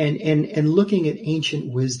looking at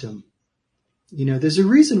ancient wisdom, there's a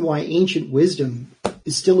reason why ancient wisdom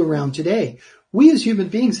is still around today. We as human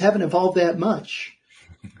beings haven't evolved that much,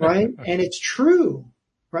 right? And it's true,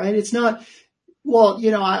 right? It's not,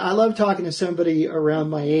 I love talking to somebody around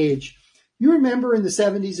my age. You remember in the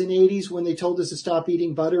 70s and 80s when they told us to stop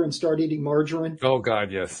eating butter and start eating margarine? Oh,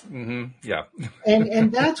 God, yes. Mm-hmm. Yeah.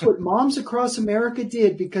 And that's what moms across America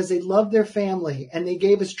did because they loved their family and they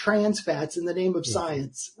gave us trans fats in the name of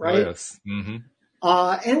science, right? Oh, yes. Mm-hmm.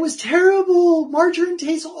 And it was terrible. Margarine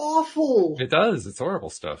tastes awful. It does. It's horrible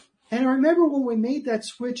stuff. And I remember when we made that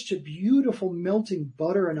switch to beautiful melting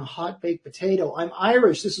butter and a hot baked potato. I'm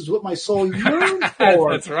Irish. This is what my soul yearned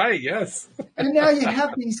for. That's right. Yes. And now you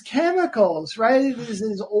have these chemicals, right? This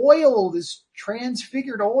oil, this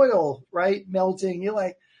transfigured oil, right? Melting. You're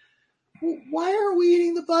like, why are we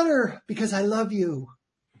eating the butter? Because I love you.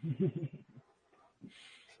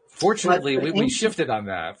 Fortunately, we shifted on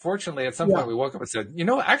that. Fortunately, at some point we woke up and said,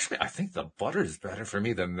 actually, I think the butter is better for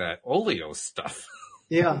me than that oleo stuff.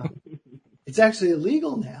 Yeah. It's actually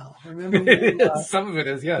illegal now. Remember when, some of it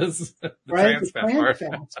is, yes. Right? The trans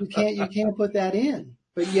fats. You can't put that in.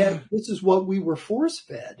 But yet this is what we were force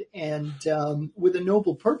fed and with a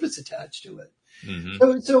noble purpose attached to it.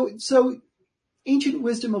 Mm-hmm. So ancient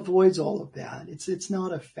wisdom avoids all of that. It's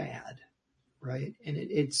not a fad, right? And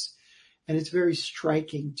it's very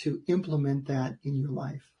striking to implement that in your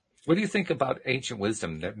life. What do you think about ancient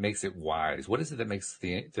wisdom that makes it wise? What is it that makes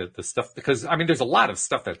the stuff? Because there's a lot of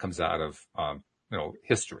stuff that comes out of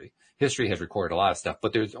history. History has recorded a lot of stuff,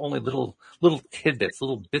 but there's only little tidbits,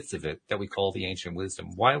 little bits of it that we call the ancient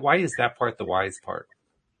wisdom. Why is that part the wise part?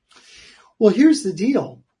 Well, here's the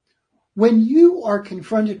deal. When you are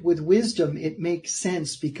confronted with wisdom, it makes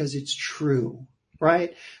sense because it's true,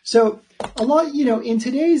 right? So a lot, in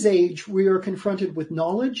today's age, we are confronted with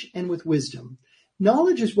knowledge and with wisdom.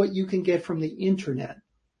 Knowledge is what you can get from the internet,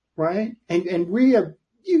 right? And we have,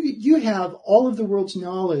 you have all of the world's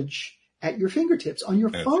knowledge at your fingertips on your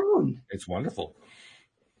phone. It's wonderful.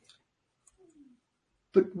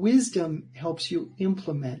 But wisdom helps you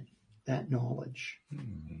implement that knowledge,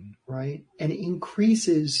 right? And it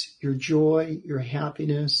increases your joy, your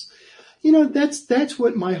happiness. That's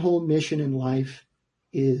what my whole mission in life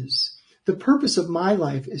is. The purpose of my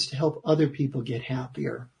life is to help other people get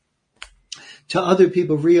happier, to other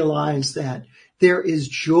people realize that there is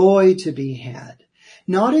joy to be had,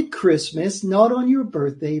 not at Christmas, not on your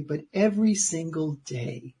birthday, but every single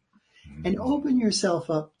day. And open yourself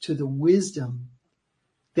up to the wisdom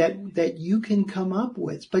that you can come up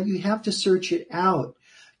with, but you have to search it out.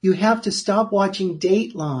 You have to stop watching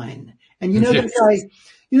Dateline. And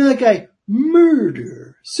that guy,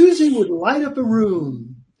 murder. Susie would light up a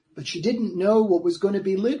room, but she didn't know what was going to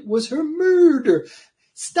be lit was her murder.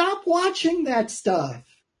 Stop watching that stuff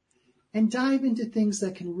and dive into things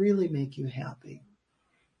that can really make you happy.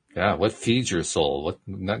 Yeah. What feeds your soul?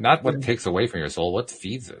 Not what takes away from your soul, what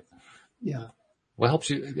feeds it? Yeah. What helps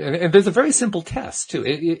you? And there's a very simple test too.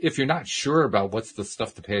 If you're not sure about what's the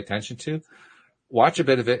stuff to pay attention to, watch a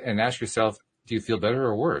bit of it and ask yourself, do you feel better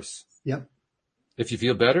or worse? Yep. If you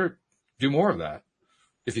feel better, do more of that.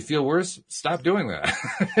 If you feel worse, stop doing that.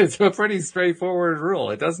 It's a pretty straightforward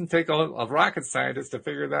rule. It doesn't take a rocket scientist to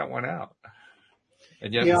figure that one out.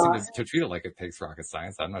 And yet we seem to treat it like it takes rocket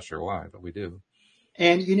science. I'm not sure why, but we do.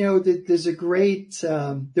 And there's a great,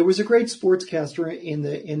 there was a great sportscaster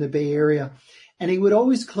in the Bay Area, and he would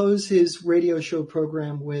always close his radio show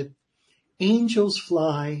program with "Angels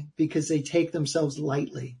fly because they take themselves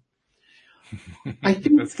lightly." I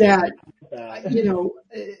think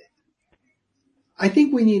I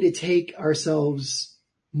think we need to take ourselves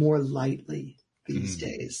more lightly these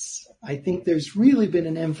days. I think there's really been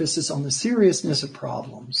an emphasis on the seriousness of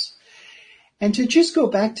problems, and to just go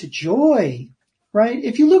back to joy. Right?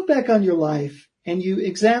 If you look back on your life and you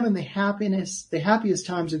examine the happiest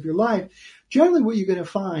times of your life, generally what you're going to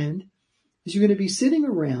find is you're going to be sitting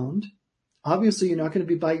around. Obviously, you're not going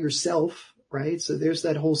to be by yourself, right? So there's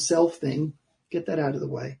that whole self thing. Get that out of the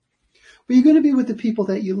way. But you're going to be with the people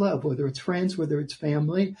that you love, whether it's friends, whether it's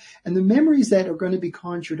family. And the memories that are going to be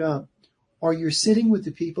conjured up are you're sitting with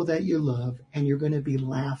the people that you love and you're going to be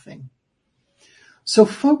laughing. So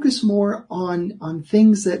focus more on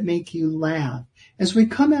things that make you laugh. As we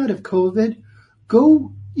come out of COVID,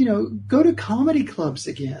 go to comedy clubs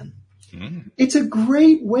again. It's a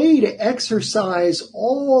great way to exercise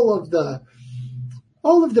all of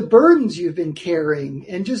the burdens you've been carrying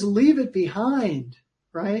and just leave it behind,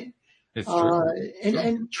 right? It's true.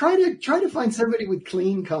 And try to find somebody with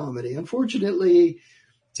clean comedy. Unfortunately,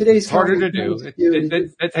 today's harder to do.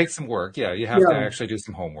 It takes some work. Yeah, you have to actually do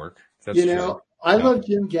some homework. That's true. I love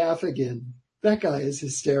Jim Gaffigan. That guy is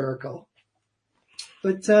hysterical.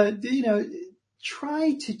 But,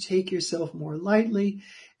 try to take yourself more lightly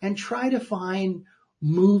and try to find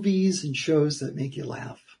movies and shows that make you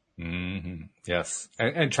laugh. Mm-hmm. Yes.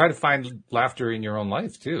 And try to find laughter in your own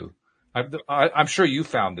life too. I'm sure you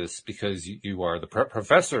found this because you are the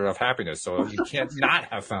professor of happiness, so you can't not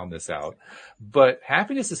have found this out. But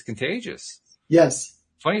happiness is contagious. Yes.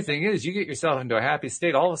 Funny thing is, you get yourself into a happy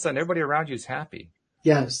state, all of a sudden everybody around you is happy.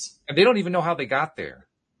 Yes. And they don't even know how they got there.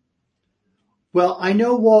 Well, I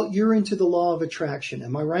know, Walt, you're into the law of attraction.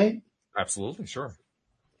 Am I right? Absolutely, sure.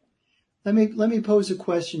 Let me pose a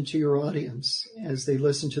question to your audience as they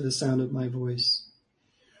listen to the sound of my voice.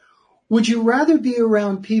 Would you rather be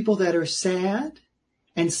around people that are sad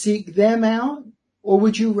and seek them out? Or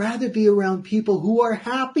would you rather be around people who are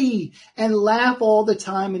happy and laugh all the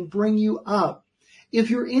time and bring you up? If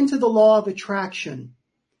you're into the law of attraction,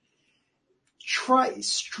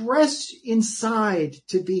 stress inside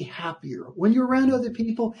to be happier. When you're around other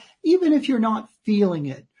people, even if you're not feeling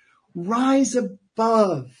it, rise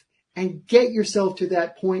above and get yourself to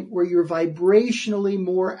that point where you're vibrationally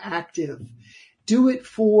more active. Do it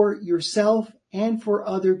for yourself and for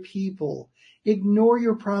other people. Ignore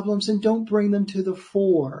your problems and don't bring them to the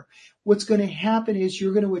fore. What's going to happen is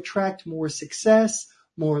you're going to attract more success,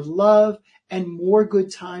 more love, and more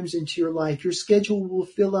good times into your life. Your schedule will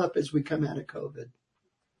fill up as we come out of COVID.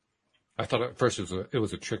 I thought at first it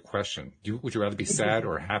was a trick question. Would you rather be sad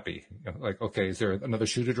or happy? Like, okay, is there another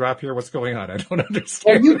shoe to drop here? What's going on? I don't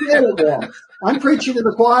understand. Well, you get it wrong. I'm preaching to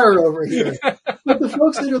the choir over here. But the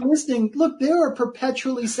folks that are listening, look, there are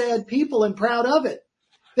perpetually sad people and proud of it.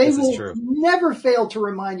 They will never fail to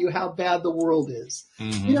remind you how bad the world is.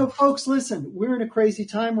 Mm-hmm. You know, folks, listen, we're in a crazy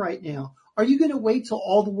time right now. Are you going to wait till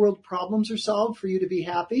all the world problems are solved for you to be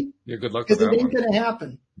happy? Yeah, good luck with that. Because it ain't going to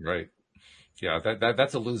happen. Right. Yeah,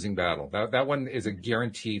 that's a losing battle. That one is a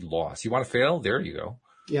guaranteed loss. You want to fail? There you go.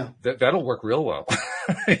 Yeah. That'll work real well.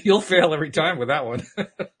 You'll fail every time with that one.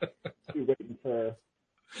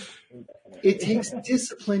 It takes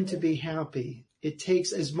discipline to be happy. It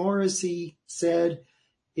takes, as Morrissey said,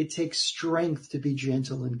 it takes strength to be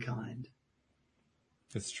gentle and kind.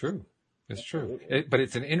 It's true. It's true. But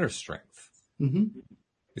it's an inner strength. Mm-hmm.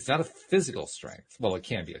 It's not a physical strength. Well, it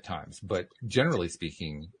can be at times, but generally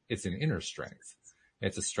speaking, it's an inner strength.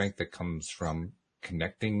 It's a strength that comes from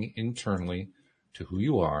connecting internally to who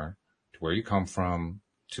you are, to where you come from,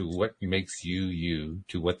 to what makes you you,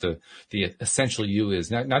 to what the essential you is.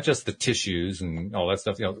 Not just the tissues and all that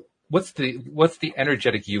stuff. You know, what's the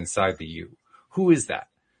energetic you inside the you? Who is that?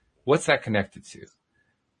 What's that connected to?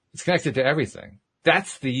 It's connected to everything.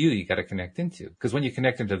 That's the you got to connect into. Because when you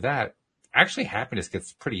connect into that, actually happiness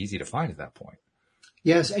gets pretty easy to find at that point.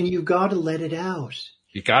 Yes, and you've got to let it out.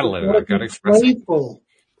 You got to let it out. Got to express it.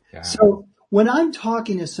 Yeah. So when I'm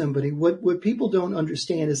talking to somebody, what people don't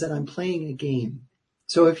understand is that I'm playing a game.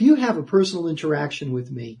 So if you have a personal interaction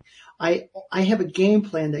with me, I have a game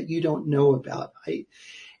plan that you don't know about.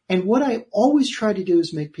 And what I always try to do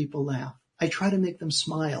is make people laugh. I try to make them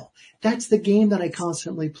smile. That's the game that I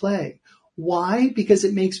constantly play. Why? Because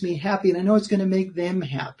it makes me happy, and I know it's going to make them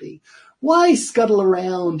happy. Why scuttle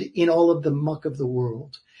around in all of the muck of the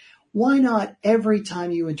world? Why not every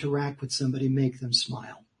time you interact with somebody, make them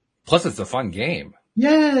smile? Plus, it's a fun game.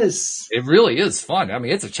 Yes. It really is fun. I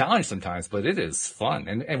mean, it's a challenge sometimes, but it is fun.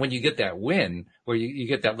 And when you get that win, where you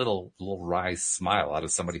get that little wry smile out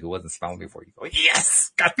of somebody who wasn't smiling before, you go,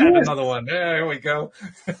 yes, got that, another one. There we go.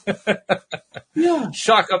 Yeah.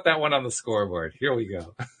 Chalk up that one on the scoreboard. Here we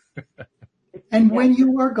go. And when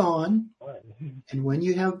you are gone, and when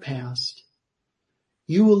you have passed,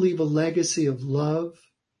 you will leave a legacy of love,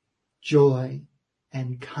 joy,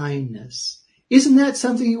 and kindness. Isn't that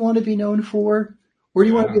something you want to be known for? Or do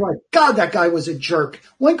you want to be like, God, that guy was a jerk.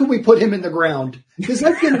 When can we put him in the ground? Because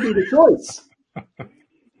that's going to be the choice.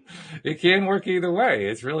 It can work either way.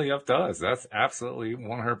 It's really up to us. That's absolutely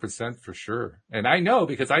 100% for sure. And I know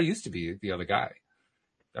because I used to be the other guy.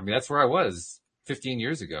 I mean, that's where I was 15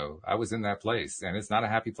 years ago. I was in that place, and it's not a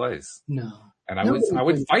happy place. No. And I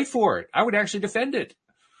would fight for it. I would actually defend it.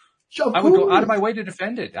 I would go out of my way to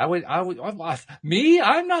defend it.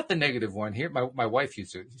 I'm not the negative one here. My wife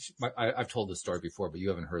used to, I've told this story before, but you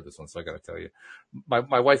haven't heard this one, so I got to tell you.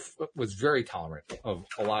 My wife was very tolerant of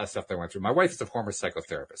a lot of stuff that I went through. My wife is a former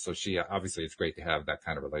psychotherapist, so she, obviously it's great to have that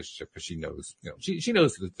kind of relationship because she knows, she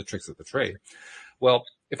knows the tricks of the trade. Well,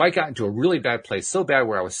 if I got into a really bad place, so bad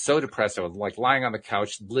where I was so depressed, I was like lying on the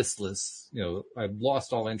couch, listless, I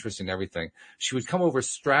lost all interest in everything. She would come over,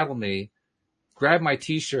 straddle me, grab my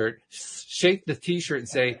t-shirt, shake the t-shirt and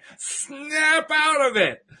say, snap out of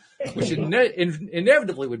it, which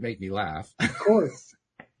inevitably would make me laugh. Of course.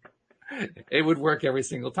 It would work every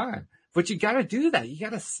single time. But you got to do that. You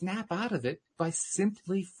got to snap out of it by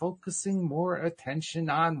simply focusing more attention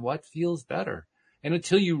on what feels better. And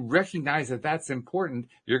until you recognize that that's important,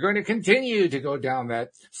 you're going to continue to go down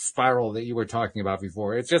that spiral that you were talking about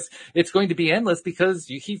before. It's going to be endless because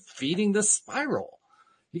you keep feeding the spiral.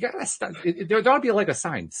 You gotta stop. There ought to be like a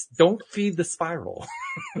sign. Don't feed the spiral.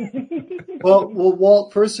 Well,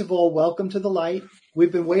 Walt, first of all, welcome to the light.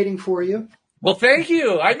 We've been waiting for you. Well, thank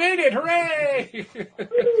you. I made it. Hooray.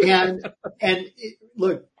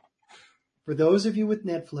 Look, for those of you with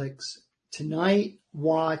Netflix, tonight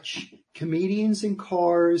watch Comedians in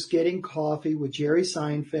Cars Getting Coffee with Jerry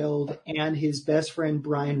Seinfeld and his best friend,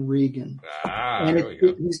 Brian Regan.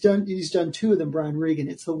 He's done two of them, Brian Regan.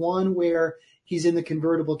 It's the one where he's in the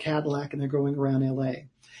convertible Cadillac and they're going around LA.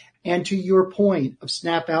 And to your point of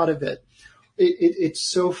snap out of it, it's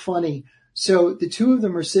so funny. So the two of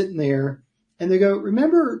them are sitting there and they go,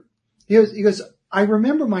 remember, he goes, I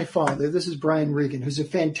remember my father. This is Brian Regan, who's a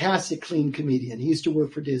fantastic, clean comedian. He used to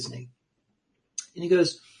work for Disney. And he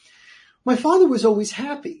goes, my father was always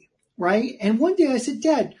happy, right? And one day I said,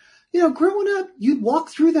 Dad, growing up, you'd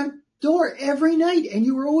walk through that door every night and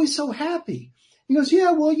you were always so happy. He goes,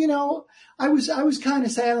 yeah, well, I was kind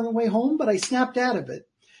of sad on the way home, but I snapped out of it.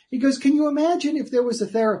 He goes, can you imagine if there was a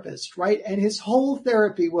therapist, right? And his whole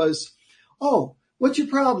therapy was, oh, what's your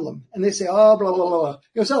problem? And they say, oh, blah, blah, blah, blah.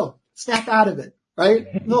 He goes, oh, snap out of it. Right?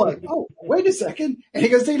 And they're like, oh, wait a second. And he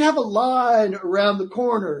goes, they'd have a line around the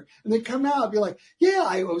corner and they'd come out and be like, yeah,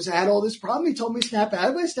 I had all this problem. He told me snap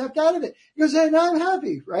out of it. I snapped out of it. He goes, hey, now I'm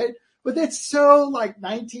happy. Right? But that's so like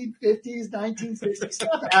 1950s, 1960s.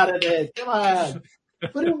 Snap out of it. Come on.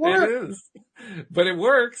 But it works. It is. But it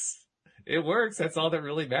works. It works. That's all that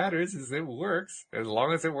really matters is it works. As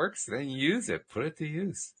long as it works, then use it. Put it to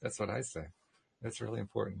use. That's what I say. That's really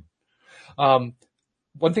important.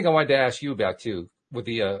 One thing I wanted to ask you about too, with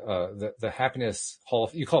the Happiness Hall,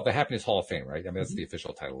 you call it the Happiness Hall of Fame, right? I mean, that's the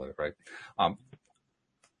official title of it, right?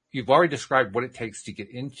 You've already described what it takes to get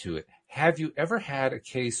into it. Have you ever had a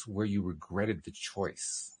case where you regretted the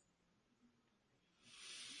choice?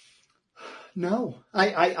 No,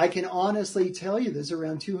 I can honestly tell you there's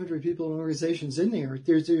around 200 people and organizations in there.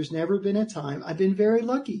 There's never been a time. I've been very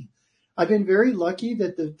lucky. I've been very lucky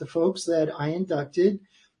that the folks that I inducted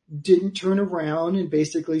didn't turn around and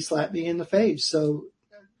basically slap me in the face. So,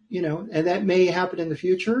 and that may happen in the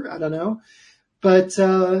future. I don't know. But,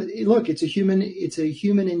 look, it's a human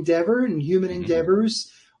endeavor, and human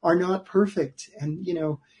endeavors are not perfect. And,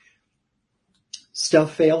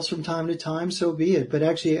 stuff fails from time to time, so be it. But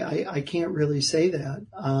actually, I can't really say that.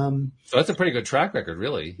 So that's a pretty good track record,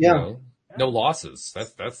 really. Yeah. No losses.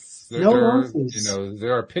 Losses.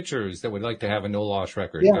 There are pitchers that would like to have a no loss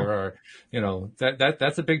record. Yeah. There are,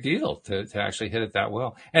 that's a big deal to actually hit it that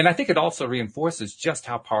well. And I think it also reinforces just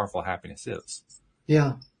how powerful happiness is.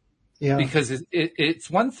 Yeah. Yeah. Because it's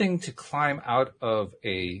one thing to climb out of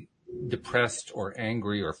a depressed or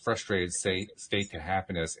angry or frustrated state to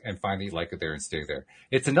happiness and finally like it there and stay there.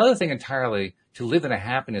 It's another thing entirely to live in a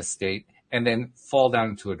happiness state and then fall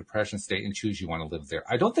down into a depression state and choose you want to live there.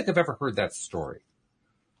 I don't think I've ever heard that story.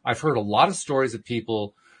 I've heard a lot of stories of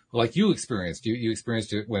people like you experienced. You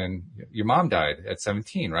experienced it when your mom died at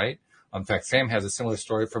 17, right? In fact, Sam has a similar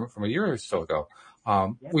story from a year or so ago.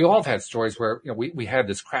 We all have had stories where we had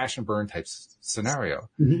this crash and burn type scenario.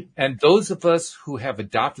 Mm-hmm. And those of us who have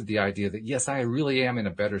adopted the idea that, yes, I really am in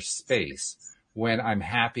a better space when I'm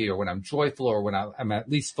happy or when I'm joyful or when I'm at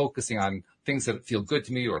least focusing on things that feel good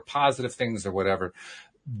to me or positive things or whatever,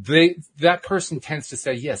 that person tends to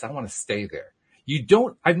say, yes, I want to stay there.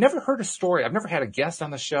 I've never heard a story. I've never had a guest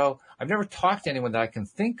on the show. I've never talked to anyone that I can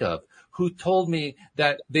think of who told me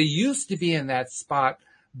that they used to be in that spot,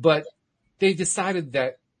 but they decided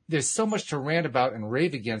that there's so much to rant about and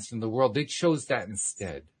rave against in the world. They chose that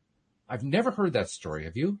instead. I've never heard that story.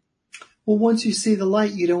 Have you? Well, once you see the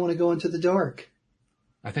light, you don't want to go into the dark.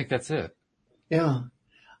 I think that's it. Yeah.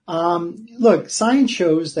 Look, science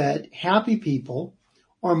shows that happy people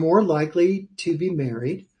are more likely to be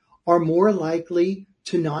married, are more likely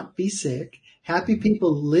to not be sick. Happy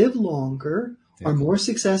people live longer, are more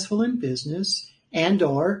successful in business, and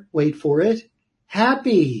are, wait for it,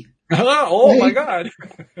 happy. Oh, right? My God.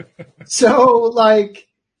 So,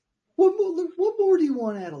 what more do you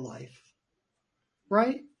want out of life?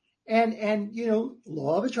 Right? And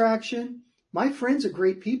law of attraction. My friends are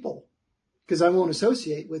great people because I won't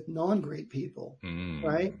associate with non-great people.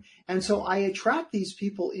 Right? And so I attract these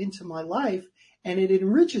people into my life and it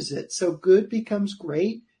enriches it. So good becomes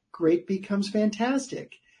great. Great becomes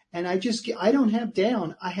fantastic. And I don't have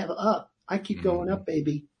down. I have up. I keep going up,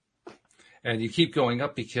 baby. And you keep going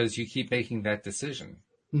up because you keep making that decision.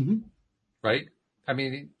 Mm-hmm. Right? I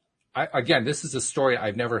mean, again, this is a story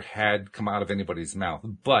I've never had come out of anybody's mouth.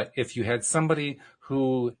 But if you had somebody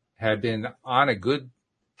who had been on a good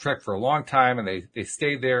trek for a long time and they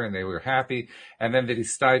stayed there and they were happy and then they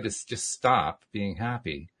decided to just stop being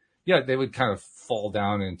happy, yeah, they would kind of fall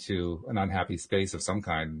down into an unhappy space of some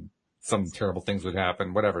kind. Some terrible things would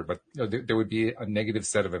happen, whatever. But there would be a negative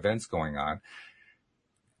set of events going on.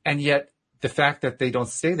 And yet the fact that they don't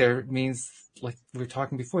stay there means, like we were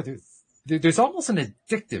talking before, there's almost an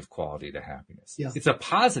addictive quality to happiness. Yeah. It's a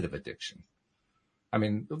positive addiction. I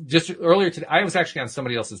mean, just earlier today, I was actually on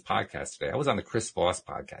somebody else's podcast today. I was on the Chris Voss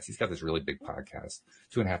podcast. He's got this really big podcast,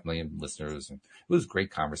 2.5 million listeners, and it was a great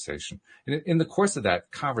conversation. And in the course of that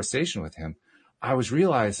conversation with him, I was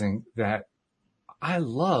realizing that I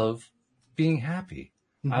love being happy.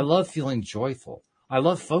 Mm-hmm. I love feeling joyful. I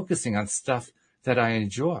love focusing on stuff that I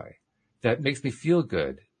enjoy, that makes me feel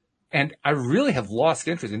good. And I really have lost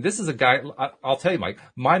interest. And this is a guy, I'll tell you, Mike,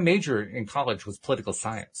 my major in college was political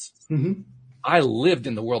science. Mm-hmm. I lived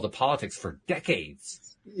in the world of politics for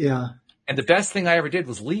decades. Yeah. And the best thing I ever did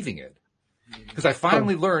was leaving it. Because I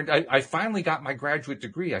finally learned, I finally got my graduate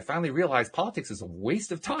degree. I finally realized politics is a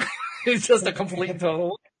waste of time. It's just a complete and total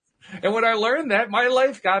waste. And when I learned that, my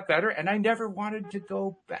life got better and I never wanted to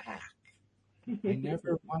go back. I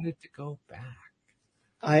never wanted to go back.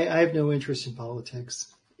 I have no interest in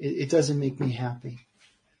politics. It doesn't make me happy.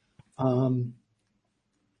 Well,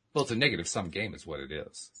 it's a negative sum game is what it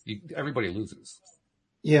is. Everybody loses.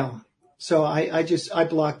 Yeah. So I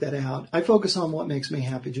block that out. I focus on what makes me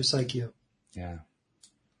happy, just like you. Yeah.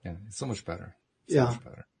 Yeah. It's so much better. Much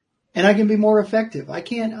better. And I can be more effective. I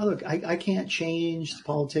can't change the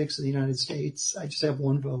politics of the United States. I just have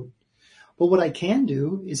one vote. But what I can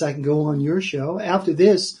do is I can go on your show. After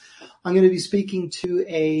this, I'm going to be speaking to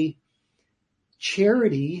a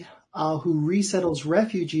charity who resettles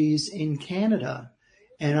refugees in Canada.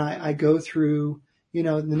 And I go through,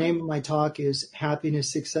 the name of my talk is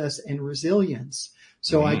Happiness, Success, and Resilience.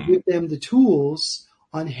 So I give them the tools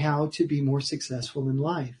on how to be more successful in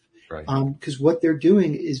life. Right. Because what they're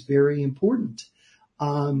doing is very important.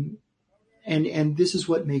 And this is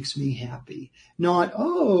what makes me happy. Not,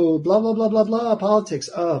 blah, blah, blah, blah, blah, politics.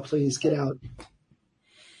 Oh, please get out.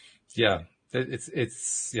 Yeah.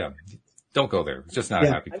 It's don't go there. It's just not a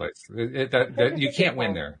happy place. You can't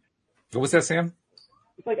win there. What was that, Sam?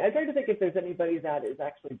 It's like, I try to think if there's anybody that is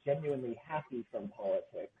actually genuinely happy from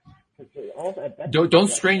politics. Don't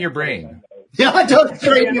strain your brain. Yeah, don't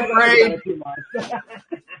strain your brain.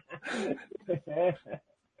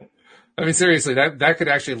 I mean, seriously, that could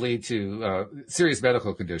actually lead to serious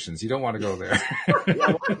medical conditions. You don't want to go there.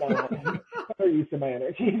 Yeah, I'm used to my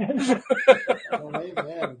energy.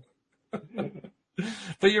 Amen.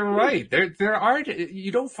 But you're right.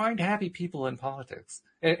 You don't find happy people in politics.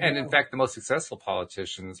 And in fact, the most successful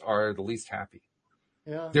politicians are the least happy.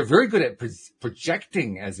 Yeah. They're very good at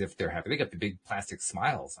projecting as if they're happy. They got the big plastic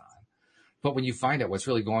smiles on. But when you find out what's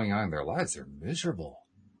really going on in their lives, they're miserable.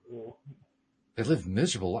 Yeah. They live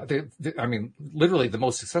miserable lives. I mean, literally, the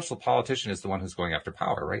most successful politician is the one who's going after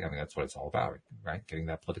power, right? I mean, that's what it's all about, right? Getting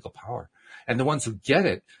that political power. And the ones who get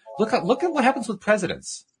it, look at what happens with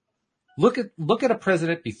presidents. Look at a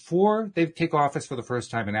president before they take office for the first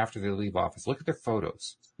time and after they leave office. Look at their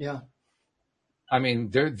photos. Yeah. I mean,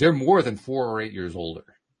 they're more than 4 or 8 years older.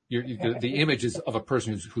 The image is of a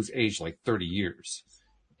person who's aged like 30 years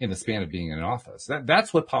in the span of being in office.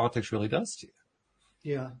 That's what politics really does to you.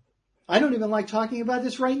 Yeah. I don't even like talking about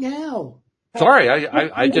this right now. Sorry,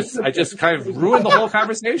 I just kind of ruined the whole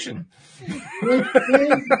conversation.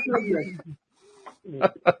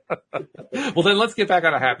 Well, then let's get back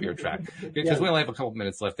on a happier track because we only have a couple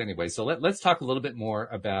minutes left anyway. So let's talk a little bit more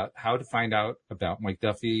about how to find out about Mike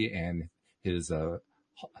Duffy and his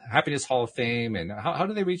Happiness Hall of Fame, and how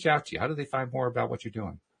do they reach out to you? How do they find more about what you're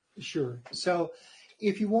doing? Sure. So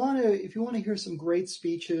if you want to hear some great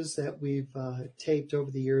speeches that we've taped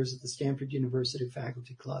over the years at the Stanford University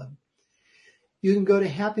Faculty Club, you can go to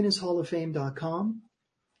happinesshalloffame.com,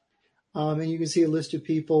 and you can see a list of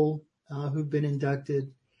people who've been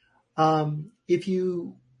inducted. If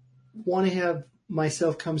you want to have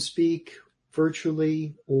myself come speak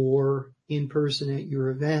virtually or in person at your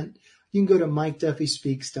event, you can go to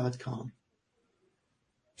MikeDuffySpeaks.com.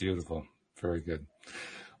 Beautiful. Very good.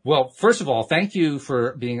 Well, first of all, thank you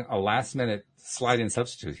for being a last-minute slide-in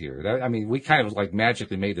substitute here. We kind of like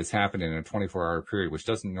magically made this happen in a 24-hour period, which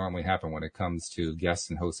doesn't normally happen when it comes to guests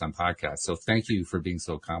and hosts on podcasts. So thank you for being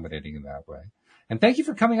so accommodating in that way. And thank you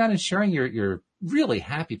for coming on and sharing your really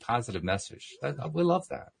happy, positive message. We love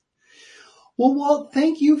that. Well, Walt,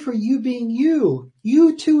 thank you for you being you.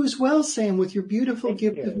 You too as well, Sam, with your beautiful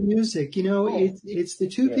gift of music. It's the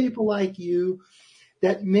two people like you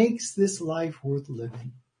that makes this life worth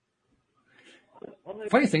living.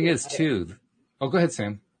 Funny thing is, too. Oh, go ahead,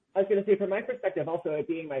 Sam. I was going to say, from my perspective, also it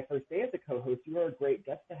being my first day as a co-host, you are a great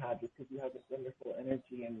guest to have just because you have this wonderful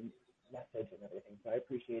energy and message and everything. So I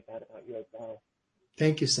appreciate that about you as well.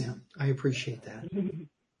 Thank you, Sam. I appreciate that.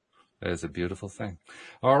 That is a beautiful thing.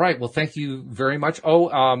 All right. Well, thank you very much.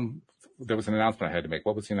 There was an announcement I had to make.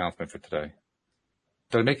 What was the announcement for today?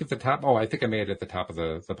 Did I make it at the top? Oh, I think I made it at the top of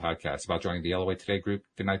the podcast about joining the LOA Today group.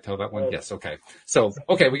 Didn't I tell that one? Yes. Okay. So,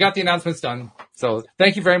 we got the announcements done. So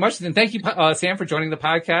thank you very much. And thank you, Sam, for joining the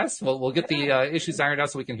podcast. We'll get the issues ironed out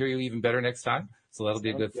so we can hear you even better next time. So that'll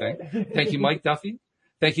be a good thing. Thank you, Mike Duffy.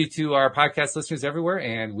 Thank you to our podcast listeners everywhere.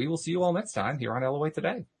 And we will see you all next time here on LOA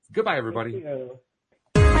Today. Goodbye, everybody. Thank you.